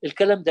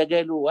 الكلام ده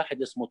جاله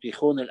واحد اسمه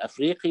تيخون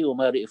الأفريقي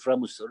وماري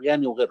إفرام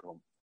السورياني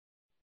وغيرهم.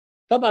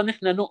 طبعا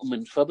احنا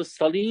نؤمن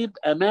فبالصليب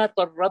أمات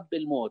الرب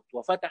الموت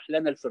وفتح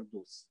لنا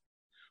الفردوس،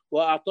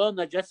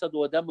 وأعطانا جسد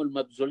ودم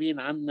المبذولين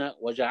عنا،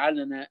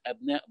 وجعلنا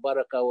أبناء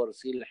بركة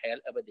ورسيل الحياة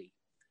الأبدية.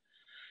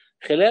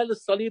 خلال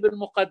الصليب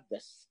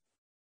المقدس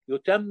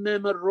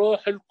يتمم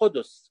الروح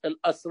القدس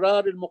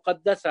الأسرار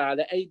المقدسة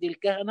على أيدي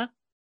الكهنة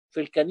في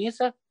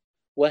الكنيسة،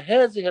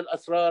 وهذه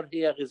الأسرار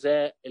هي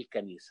غذاء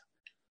الكنيسة.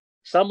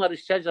 ثمر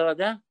الشجرة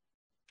ده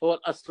هو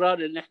الأسرار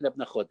اللي احنا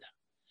بناخدها.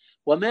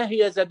 وما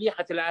هي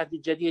ذبيحة العهد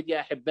الجديد يا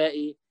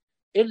أحبائي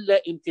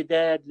إلا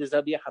امتداد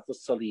لذبيحة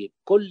الصليب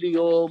كل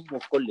يوم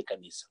وفي كل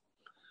كنيسة،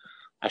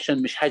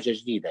 عشان مش حاجة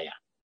جديدة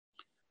يعني.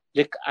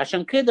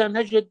 عشان كده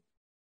نجد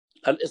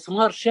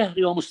الإثمار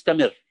شهري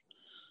ومستمر،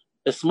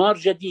 إثمار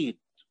جديد،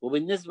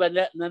 وبالنسبة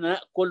لنا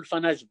نأكل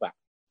فنشبع،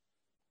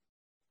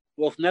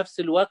 وفي نفس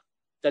الوقت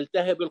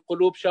تلتهب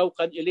القلوب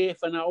شوقا إليه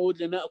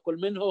فنعود لنأكل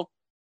منه،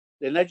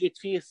 لنجد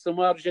فيه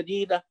ثمار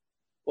جديدة،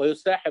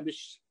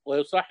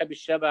 ويصاحب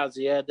الشبع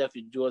زيادة في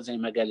الجوع، زي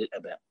ما قال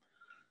الآباء.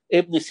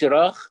 ابن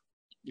سراخ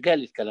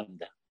قال الكلام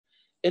ده: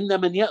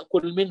 إن من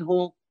يأكل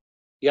منه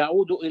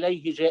يعود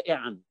إليه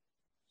جائعا،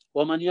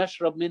 ومن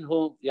يشرب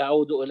منه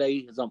يعود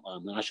إليه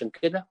ظمآنا. عشان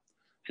كده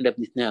احنا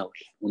بنتناول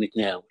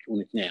ونتناول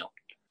ونتناول،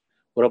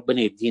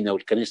 وربنا يدينا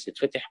والكنيسة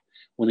تتفتح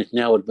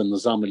ونتناول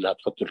بالنظام اللي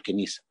هتحطه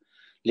الكنيسة.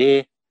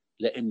 ليه؟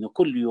 لأن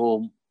كل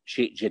يوم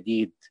شيء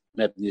جديد،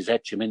 ما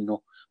بنزادش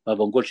منه، ما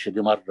بنقولش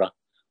دي مرة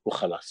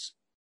وخلاص.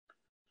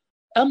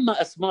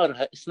 أما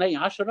أثمارها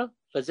 12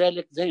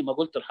 فذلك زي ما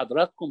قلت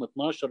لحضراتكم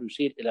 12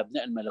 يشير إلى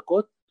أبناء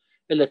الملكوت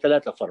إلا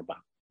 3 في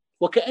 4.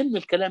 وكأن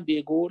الكلام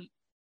بيقول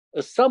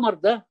الثمر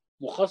ده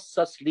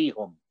مخصص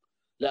ليهم،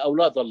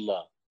 لأولاد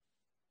الله،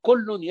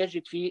 كل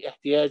يجد فيه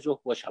احتياجه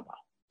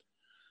وشبعه.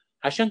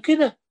 عشان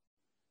كده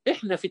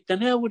احنا في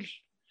التناول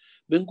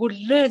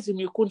بنقول لازم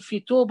يكون في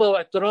توبة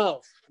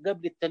واعتراف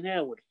قبل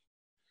التناول،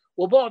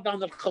 وبعد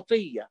عن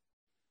الخطية،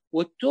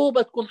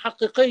 والتوبة تكون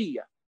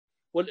حقيقية،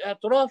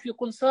 والاعتراف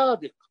يكون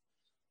صادق،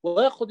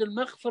 وياخد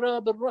المغفرة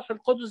بالروح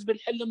القدس،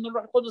 بالحل من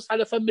الروح القدس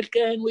على فم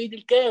الكاهن وإيد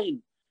الكاهن،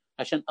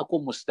 عشان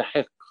أكون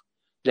مستحق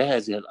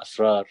لهذه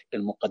الأسرار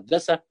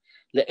المقدسة،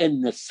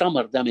 لأن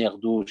الثمر ده ما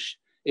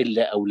ياخدوش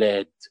إلا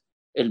أولاد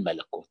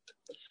الملكوت.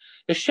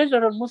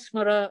 الشجرة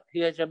المثمرة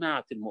هي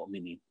جماعة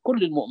المؤمنين،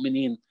 كل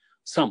المؤمنين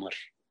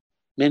ثمر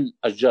من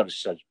أشجار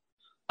الشجر.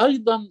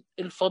 أيضا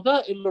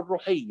الفضائل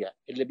الروحية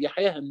اللي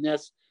بيحياها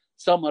الناس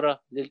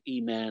ثمرة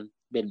للإيمان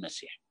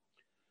بالمسيح.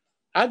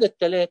 عدد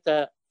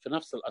 3 في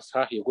نفس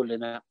الأصحاح يقول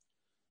لنا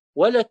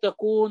ولا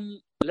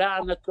تكون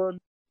لعنة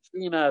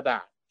فيما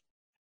بعد،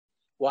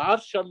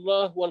 وعرش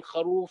الله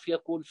والخروف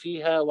يكون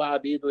فيها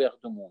وعبيده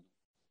يخدمون.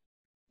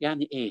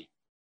 يعني إيه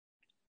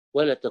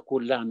ولا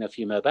تكون لعنة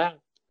فيما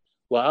بعد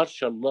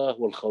وعرش الله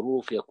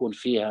والخروف يكون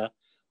فيها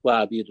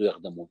وعبيده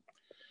يخدمون؟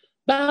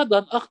 بعد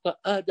أن أخطأ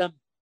آدم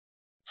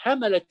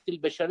حملت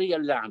البشرية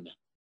اللعنة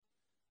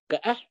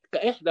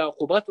كإحدى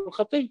عقوبات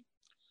الخطية،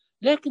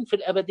 لكن في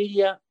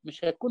الأبدية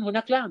مش هتكون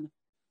هناك لعنة،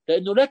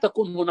 لأنه لا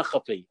تكون هناك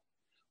خطية،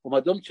 وما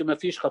دمت ما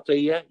فيش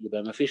خطية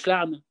يبقى ما فيش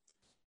لعنة.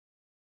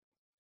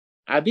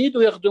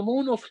 عبيده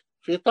يخدمونه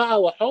في طاعة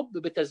وحب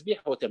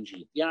بتسبيح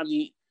وتمجيد،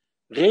 يعني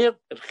غير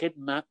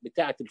الخدمة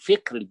بتاعة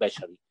الفكر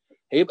البشري،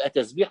 هيبقى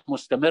تسبيح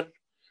مستمر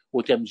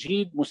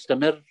وتمجيد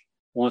مستمر،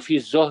 وما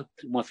فيش زهد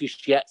وما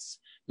فيش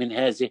يأس من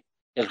هذه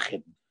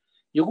الخدمة.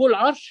 يقول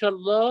عرش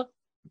الله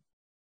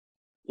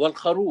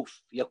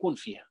والخروف يكون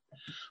فيها.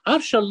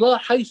 عرش الله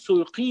حيث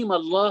يقيم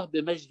الله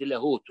بمجد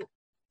لاهوته،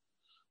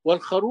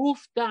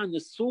 والخروف تعني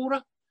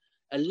الصورة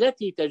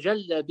التي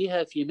تجلى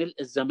بها في ملء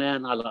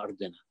الزمان على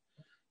أرضنا.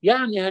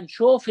 يعني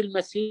هنشوف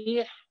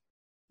المسيح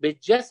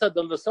بالجسد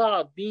اللي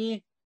صعد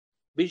به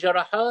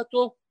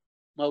بجراحاته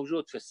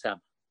موجود في السماء،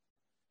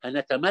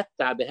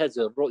 هنتمتع بهذه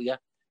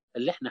الرؤية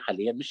اللي احنا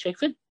حاليا مش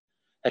شايفينها،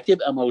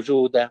 هتبقى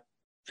موجودة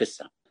في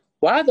السماء.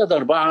 وعدد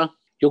 4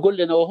 يقول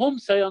لنا وهم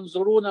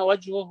سينظرون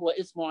وجهه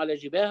واسمه على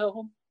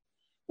جباههم،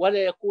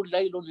 ولا يكون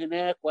ليل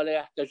هناك ولا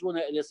يحتاجون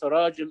إلى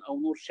سراج أو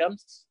نور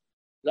شمس،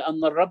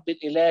 لأن الرب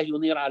الإله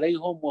ينير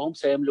عليهم وهم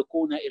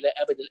سيملكون إلى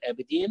أبد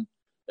الآبدين.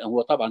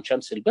 هو طبعا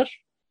شمس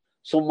البر.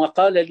 ثم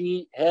قال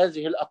لي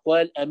هذه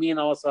الأقوال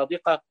أمينة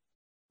وصادقة،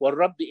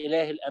 والرب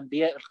إله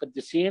الأنبياء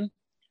القديسين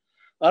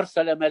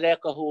أرسل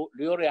ملاكه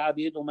ليري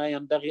عبيده ما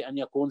ينبغي أن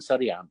يكون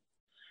سريعا.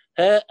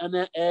 ها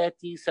أنا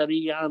آتي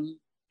سريعا،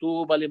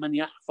 طوبى لمن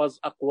يحفظ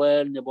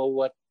أقوال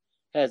نبوة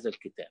هذا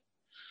الكتاب.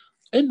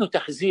 إنه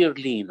تحذير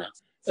لينا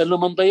إنه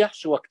ما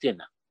نضيعش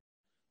وقتنا،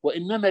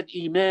 وإنما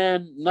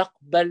الإيمان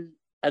نقبل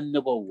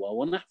النبوة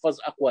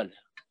ونحفظ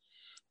أقوالها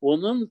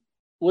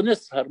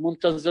ونسهر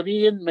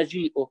منتظرين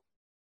مجيئه.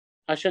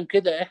 عشان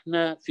كده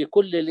إحنا في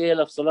كل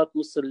ليلة في صلاة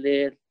نص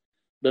الليل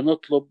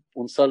بنطلب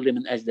ونصلي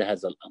من أجل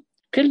هذا الأمر.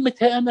 كلمة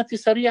ها أنا آتي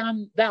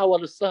سريعا دعوة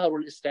للسهر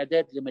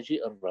والاستعداد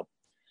لمجيء الرب.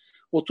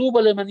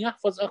 وطوبى لمن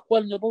يحفظ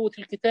أقوال نبوة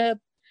الكتاب،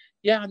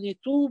 يعني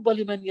طوبى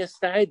لمن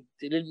يستعد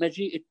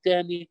للمجيء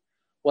الثاني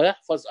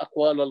ويحفظ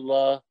أقوال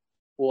الله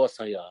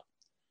ووصاياه.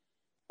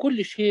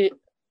 كل شيء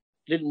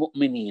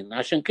للمؤمنين.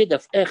 عشان كده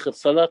في آخر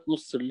صلاة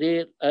نص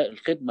الليل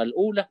الخدمة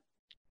الأولى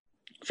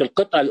في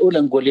القطعة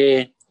الأولى نقول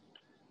إيه؟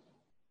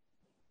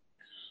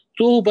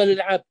 طوبى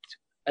للعبد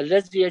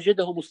الذي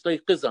يجده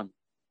مستيقظا،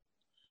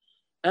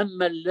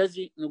 أما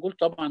الذي نقول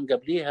طبعا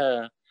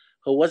قبليها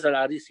هوذا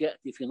العريس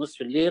يأتي في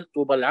نصف الليل،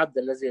 طوبى للعبد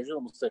الذي يجده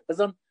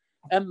مستيقظا،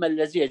 أما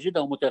الذي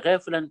يجده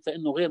متغافلا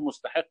فإنه غير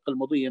مستحق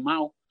المضي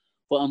معه،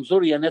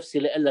 فانظري يا نفسي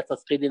لئلا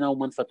تفقدي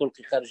نوما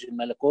فتلقي خارج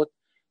الملكوت،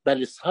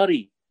 بل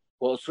اسهري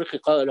واصرخي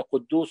قائلة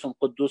قدوس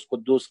قدوس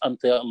قدوس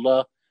أنت يا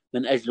الله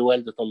من أجل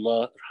والدة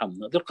الله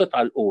ارحمنا. دي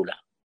القطعة الأولى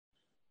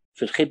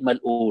في الخدمة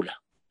الأولى.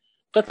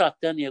 القطعة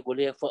الثانية يقول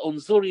ايه؟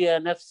 فانظري يا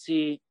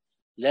نفسي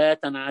لا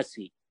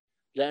تنعسي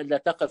لئلا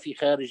تقفي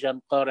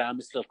خارجا قارعة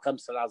مثل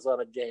الخمس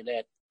العذارى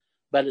الجاهلات،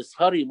 بل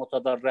اسهري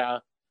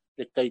متضرعة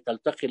لكي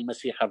تلتقي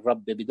المسيح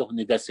الرب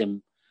بدهن دسم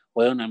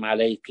وينعم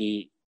عليك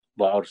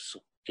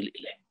بعرسه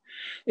الإله.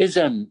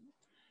 إذن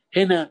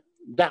هنا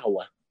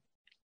دعوة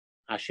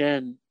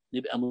عشان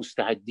نبقى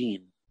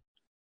مستعدين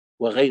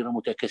وغير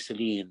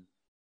متكاسلين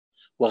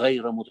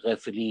وغير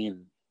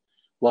متغافلين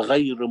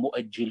وغير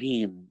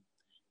مؤجلين.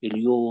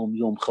 اليوم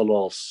يوم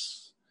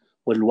خلاص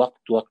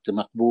والوقت وقت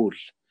مقبول.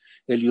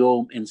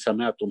 اليوم إن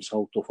سمعتم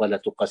صوته فلا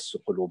تقسوا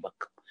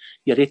قلوبكم.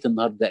 يا ريت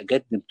النهارده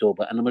أقدم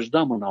توبة. أنا مش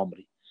ضامن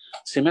عمري،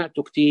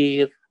 سمعته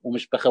كتير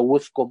ومش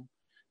بخوفكم.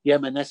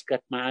 ياما ناس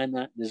كانت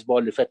معانا الأسبوع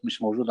اللي فات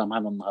مش موجودة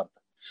معانا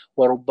النهارده،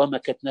 وربما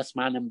كانت ناس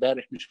معانا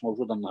امبارح مش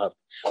موجودة النهارده،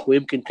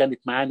 ويمكن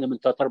كانت معانا من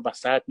 3-4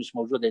 ساعات مش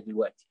موجودة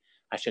دلوقتي.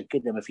 عشان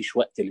كده ما فيش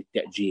وقت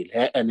للتأجيل.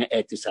 ها أنا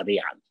آتي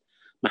سريعا،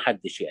 ما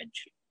حدش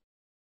يأجل.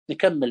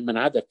 نكمل من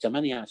عدد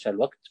 8 عشان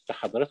الوقت في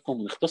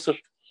حضراتكم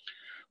ونختصر.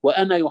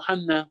 وأنا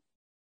يوحنا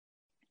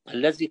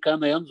الذي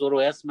كان ينظر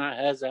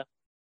ويسمع هذا،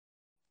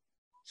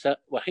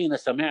 وحين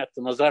سمعت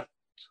نظرت،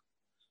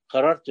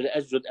 قررت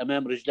لأسجد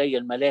أمام رجلي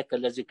الملاك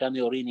الذي كان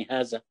يريني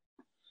هذا.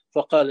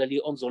 فقال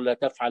لي انظر لا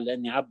تفعل،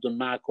 لأني عبد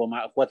معك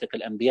ومع أخوتك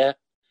الأنبياء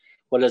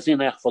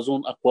والذين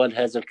يحفظون أقوال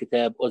هذا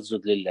الكتاب،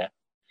 اسجد لله.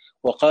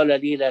 وقال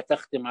لي لا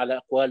تختم على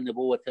أقوال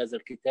نبوة هذا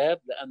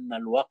الكتاب، لأن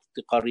الوقت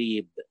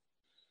قريب.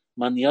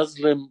 من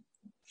يظلم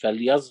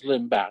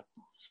فليظلم بعد،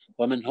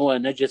 ومن هو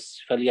نجس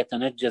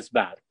فليتنجس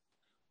بعد،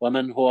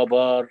 ومن هو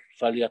بار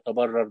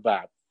فليتبرر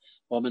بعد،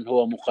 ومن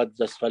هو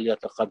مقدس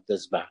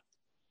فليتقدس بعد.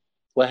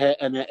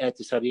 وها أنا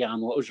آتي سريعا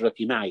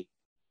وأجرتي معي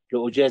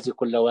لأجازي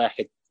كل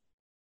واحد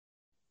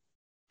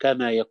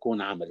كما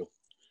يكون عمله.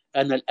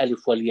 أنا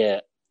الألف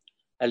والياء،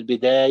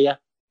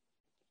 البداية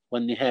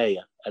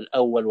والنهاية،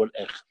 الأول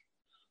والآخر.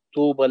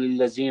 طوبى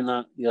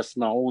للذين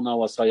يصنعون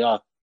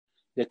وصاياه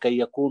لكي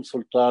يكون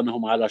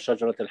سلطانهم على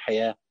شجرة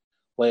الحياة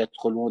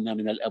ويدخلون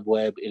من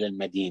الأبواب إلى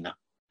المدينة.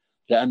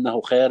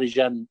 لأنه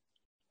خارجا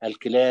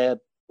الكلاب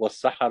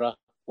والسحرة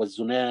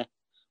والزناة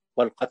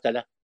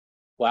والقتلة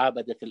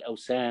وعبدة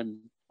الأوثان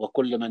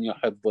وكل من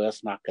يحب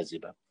ويصنع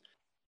كذبا.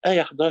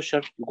 آية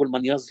 11 يقول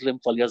من يظلم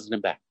فليظلم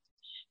بعد،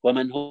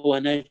 ومن هو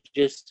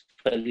نجس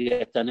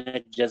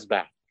فليتنجس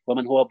بعد،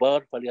 ومن هو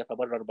بار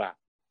فليتبرر بعد،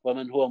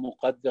 ومن هو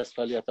مقدس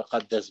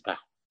فليتقدس بعد.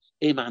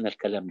 إيه معنى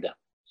الكلام ده؟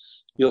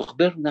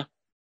 يخبرنا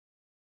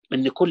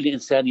أن كل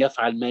إنسان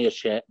يفعل ما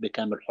يشاء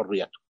بكامل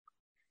حريته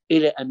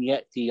إلى أن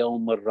يأتي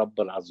يوم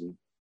الرب العظيم.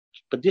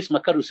 القديس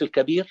مكاريوس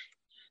الكبير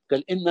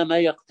قال إن ما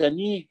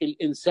يقتنيه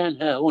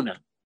الإنسان ها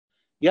هنا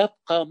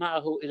يبقى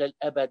معه إلى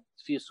الأبد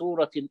في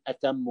صورة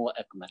أتم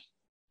وأكمل.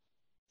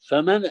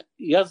 فمن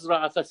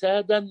يزرع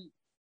فسادا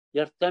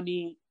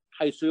يرتمي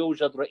حيث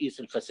يوجد رئيس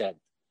الفساد،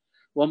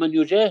 ومن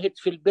يجاهد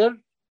في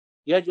البر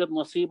يجد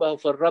نصيبه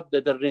في الرب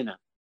برنا،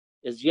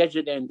 إذ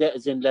يجد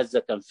عندئذ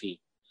لذة فيه.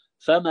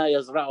 فما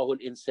يزرعه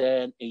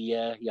الإنسان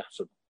إياه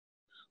يحصد.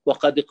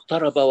 وقد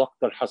اقترب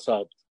وقت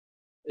الحصاد،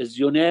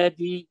 إذ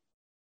ينادي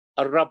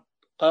الرب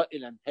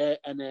قائلا ها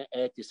أنا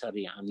آتي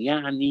سريعا.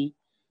 يعني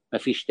ما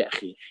فيش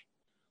تأخير.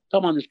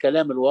 طبعا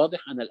الكلام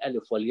الواضح أنا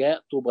الألف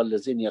والياء، طوبى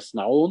الذين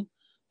يصنعون،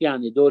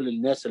 يعني دول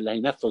الناس اللي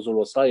هينفذوا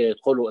الوصايا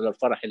يدخلوا إلى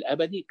الفرح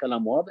الأبدي.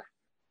 كلام واضح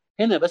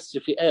هنا. بس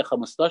في آية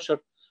 15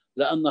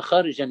 لأن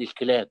خارجا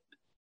الكلاب،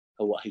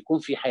 هو هيكون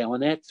في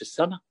حيوانات في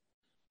السماء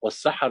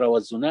والسحرة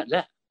والزناء؟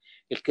 لا،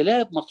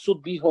 الكلاب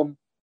مقصود بهم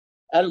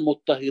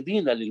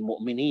المضطهدين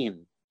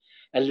للمؤمنين،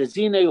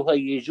 الذين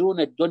يهيجون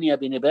الدنيا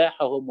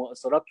بنباحهم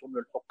وإصرارهم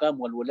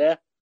للحكام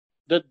والولاة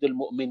ضد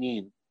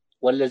المؤمنين،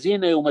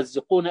 والذين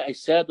يمزقون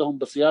أجسادهم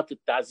بسياط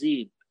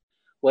التعذيب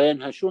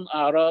وينهشون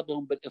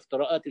أعراضهم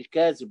بالافتراءات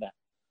الكاذبة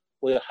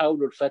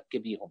ويحاولوا الفك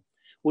بيهم.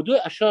 ودول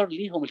أشار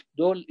ليهم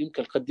دول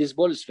يمكن القديس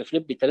بولس في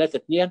فيليبي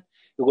 3:2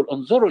 يقول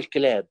انظروا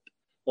الكلاب،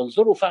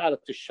 انظروا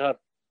فعلة الشر،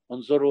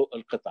 انظروا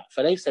القطع.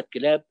 فليس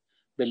الكلاب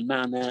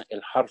بالمعنى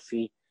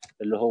الحرفي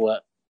اللي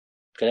هو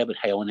كلاب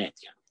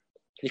الحيوانات يعني.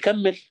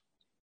 نكمل.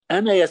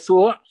 أنا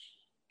يسوع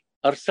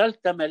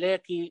أرسلت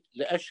ملاكي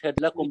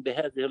لأشهد لكم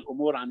بهذه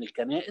الأمور عن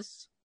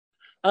الكنائس.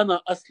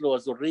 أنا أصل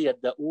وذرية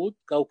داود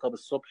كوكب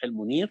الصبح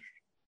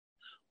المنير.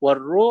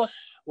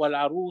 والروح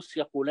والعروس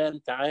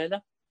يقولان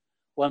تعالى،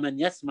 ومن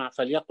يسمع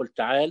فليقل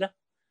تعالى،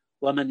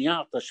 ومن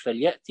يعطش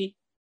فليأتي،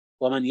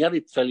 ومن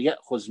يرد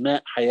فليأخذ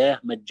ماء حياة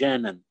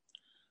مجانا.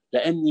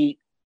 لأني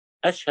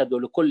أشهد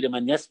لكل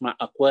من يسمع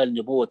أقوال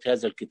نبوة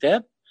هذا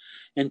الكتاب،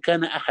 إن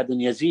كان أحد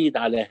يزيد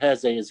على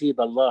هذا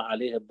يزيد الله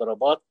عليه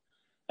الضربات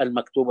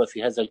المكتوبة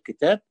في هذا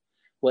الكتاب،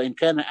 وإن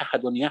كان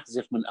أحد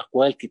يحذف من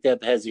أقوال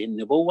كتاب هذه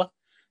النبوة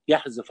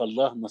يحذف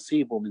الله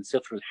نصيبه من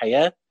سفر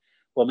الحياة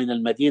ومن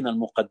المدينة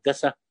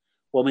المقدسة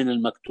ومن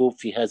المكتوب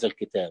في هذا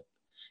الكتاب.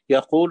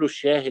 يقول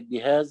الشاهد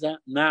بهذا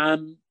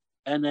نعم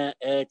أنا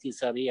آتي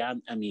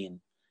سريعا أمين.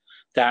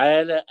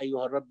 تعالى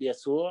أيها الرب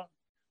يسوع.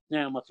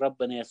 نعمة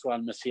ربنا يسوع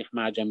المسيح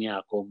مع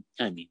جميعكم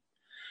آمين.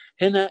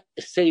 هنا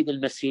السيد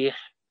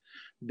المسيح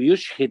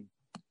بيشهد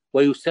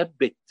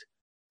ويثبت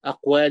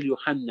أقوال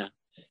يوحنا.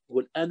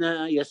 يقول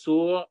أنا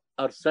يسوع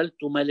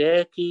أرسلت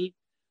ملاكي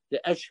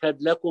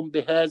لأشهد لكم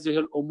بهذه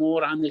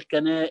الأمور عن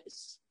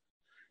الكنائس.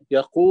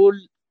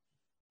 يقول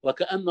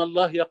وكأن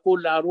الله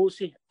يقول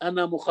لعروسه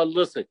أنا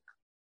مخلصك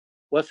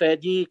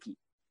وفاديك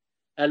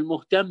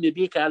المهتم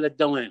بيك على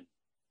الدوام.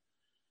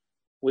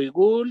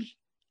 ويقول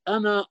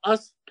أنا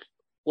أصل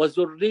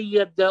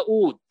وذرية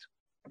داود،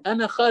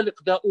 أنا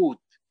خالق داود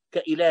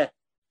كإله،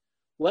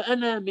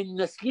 وأنا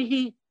من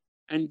نسله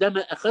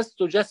عندما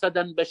أخذت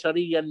جسدا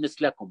بشريا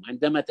مثلكم،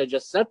 عندما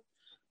تجسدت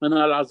من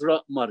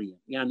العذراء مريم.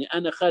 يعني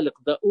أنا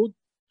خالق داود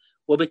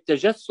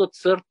وبالتجسد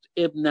صرت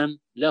ابنا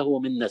له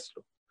من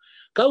نسله.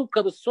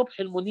 كوكب الصبح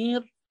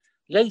المنير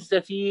ليس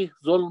فيه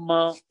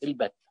ظلمة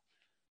البتة.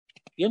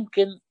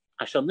 يمكن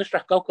عشان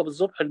نشرح كوكب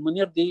الصبح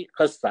المنير دي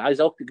قصة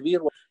عايزة وقت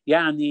كبير.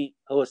 يعني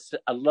هو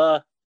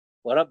الله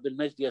ورب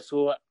المجد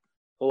يسوع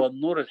هو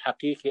النور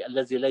الحقيقي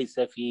الذي ليس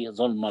فيه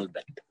ظلمة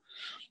البتة.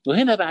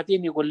 وهنا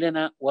بعدين يقول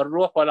لنا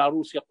والروح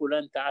والعروس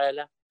يقولان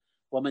تعالى،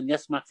 ومن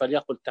يسمع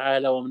فليقل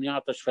تعالى، ومن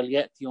يعطش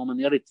فليأتي، ومن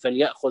يرد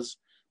فليأخذ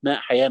ماء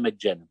حياة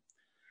مجانا.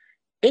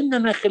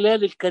 إننا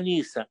خلال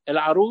الكنيسة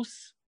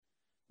العروس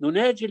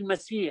نناجي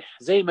المسيح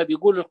زي ما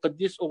بيقول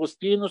القديس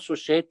أغسطينوس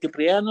والشهيد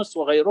كبريانوس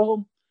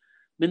وغيرهم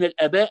من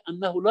الآباء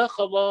أنه لا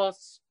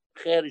خلاص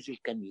خارج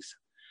الكنيسة.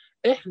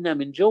 إحنا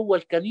من جوه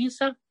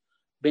الكنيسة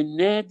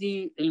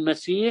بننادي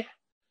المسيح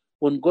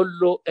ونقول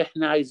له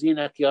إحنا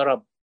عايزينك يا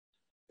رب،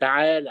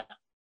 تعالى،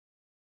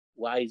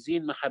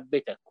 وعايزين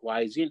محبتك،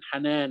 وعايزين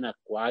حنانك،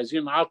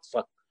 وعايزين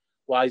عطفك،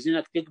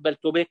 وعايزينك تقبل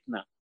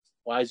توبتنا،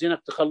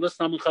 وعايزينك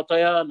تخلصنا من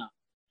خطايانا،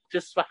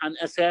 تصفح عن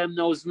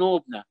أثامنا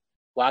وذنوبنا،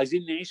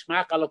 وعايزين نعيش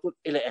معاك على طول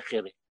إلى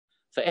آخره.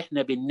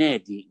 فإحنا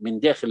بننادي من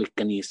داخل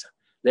الكنيسة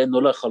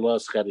لأنه لا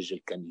خلاص خارج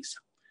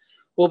الكنيسة.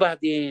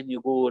 وبعدين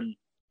يقول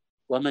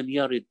ومن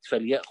يرد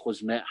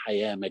فليأخذ ماء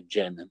حياة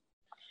مجانا.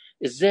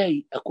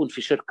 إزاي أكون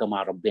في شركة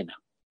مع ربنا؟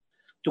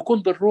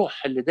 تكون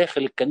بالروح اللي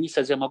داخل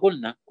الكنيسة زي ما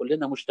قلنا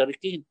كلنا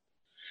مشتركين،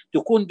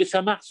 تكون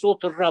بسماع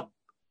صوت الرب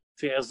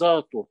في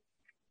عظاته،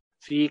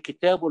 في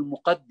كتابه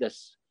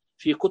المقدس،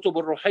 في كتب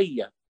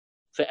الروحية،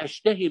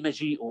 فأشتهي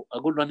مجيئه.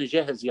 أقول له أنا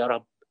جاهز يا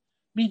رب.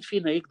 مين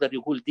فينا يقدر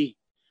يقول دي؟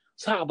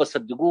 صعبة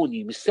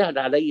صدقوني، مش سهل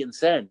على أي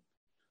إنسان.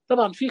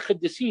 طبعا في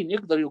قديسين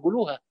يقدر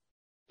يقولوها،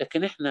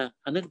 لكن إحنا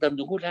هنقدر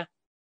نقولها؟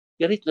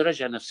 يا ريت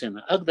نراجع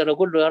نفسنا. أقدر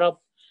أقول له يا رب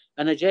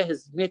أنا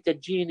جاهز متى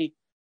تجيني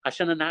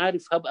عشان أنا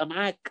عارف هبقى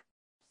معاك؟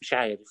 مش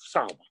عارف،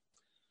 صعبة.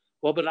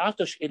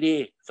 وبالعطش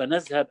إليه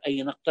فنذهب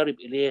أي نقترب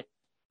إليه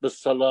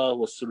بالصلاة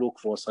والسلوك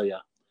في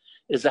وصاياه.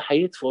 إذا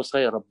حييت في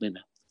وصايا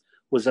ربنا،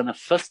 وإذا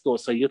نفذت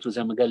وصيته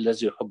زي ما قال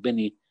الذي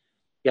يحبني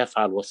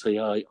يفعل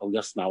وصاياي أو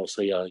يصنع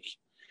وصاياي.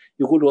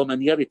 يقول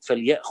ومن يرد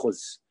فليأخذ.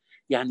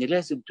 يعني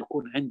لازم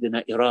تكون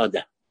عندنا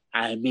إرادة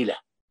عاملة،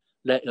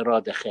 لا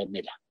إرادة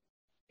خاملة.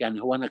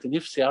 يعني هو أنا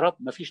نفسي يا رب؟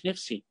 ما فيش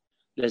نفسي،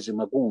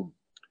 لازم أقوم.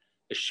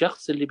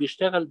 الشخص اللي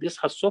بيشتغل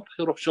بيصحى الصبح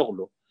يروح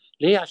شغله،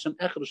 ليه؟ عشان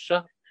آخر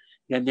الشهر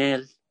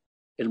ينال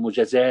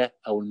المجازاة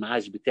أو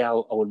المعاش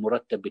بتاعه أو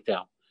المرتب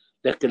بتاعه.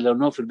 لكن لو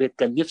نوم في البيت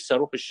كان نفسي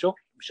أروح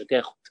الشغل، مش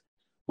هتاخد،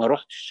 ما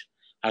روحتش.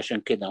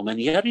 عشان كده ومن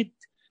يرد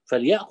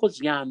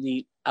فليأخذ،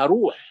 يعني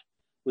أروح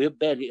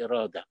ويبقى لي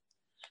إرادة.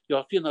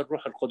 يعطينا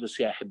الروح القدس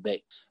يا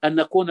أحبائي أن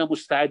نكون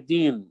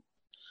مستعدين،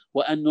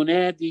 وأن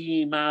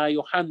ننادي مع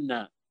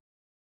يوحنا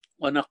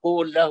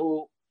ونقول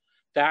له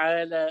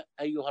تعالى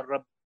أيها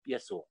الرب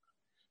يسوع،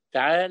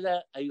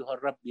 تعالى أيها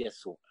الرب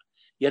يسوع.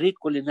 يريد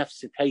كل نفس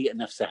تهيئ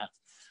نفسها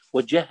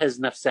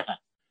وتجهز نفسها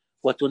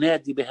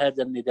وتنادي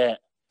بهذا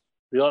النداء.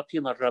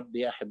 ليعطينا الرب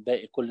يا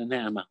أحبائي كل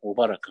نعمة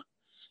وبركة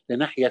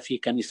لنحيا في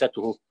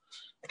كنيسته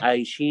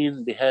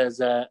عايشين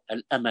بهذا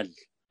الأمل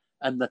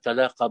أن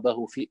نتلاقى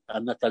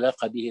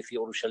به في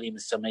أورشليم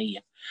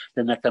السمائية،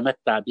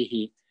 لنتمتع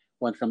به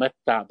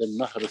ونتمتع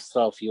بالنهر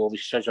الصافي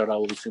وبالشجرة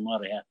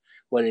وبثمارها.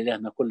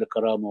 ولإلهنا كل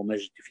كرامة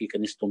ومجد في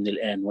كنيسته من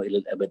الآن وإلى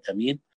الأبد، أمين.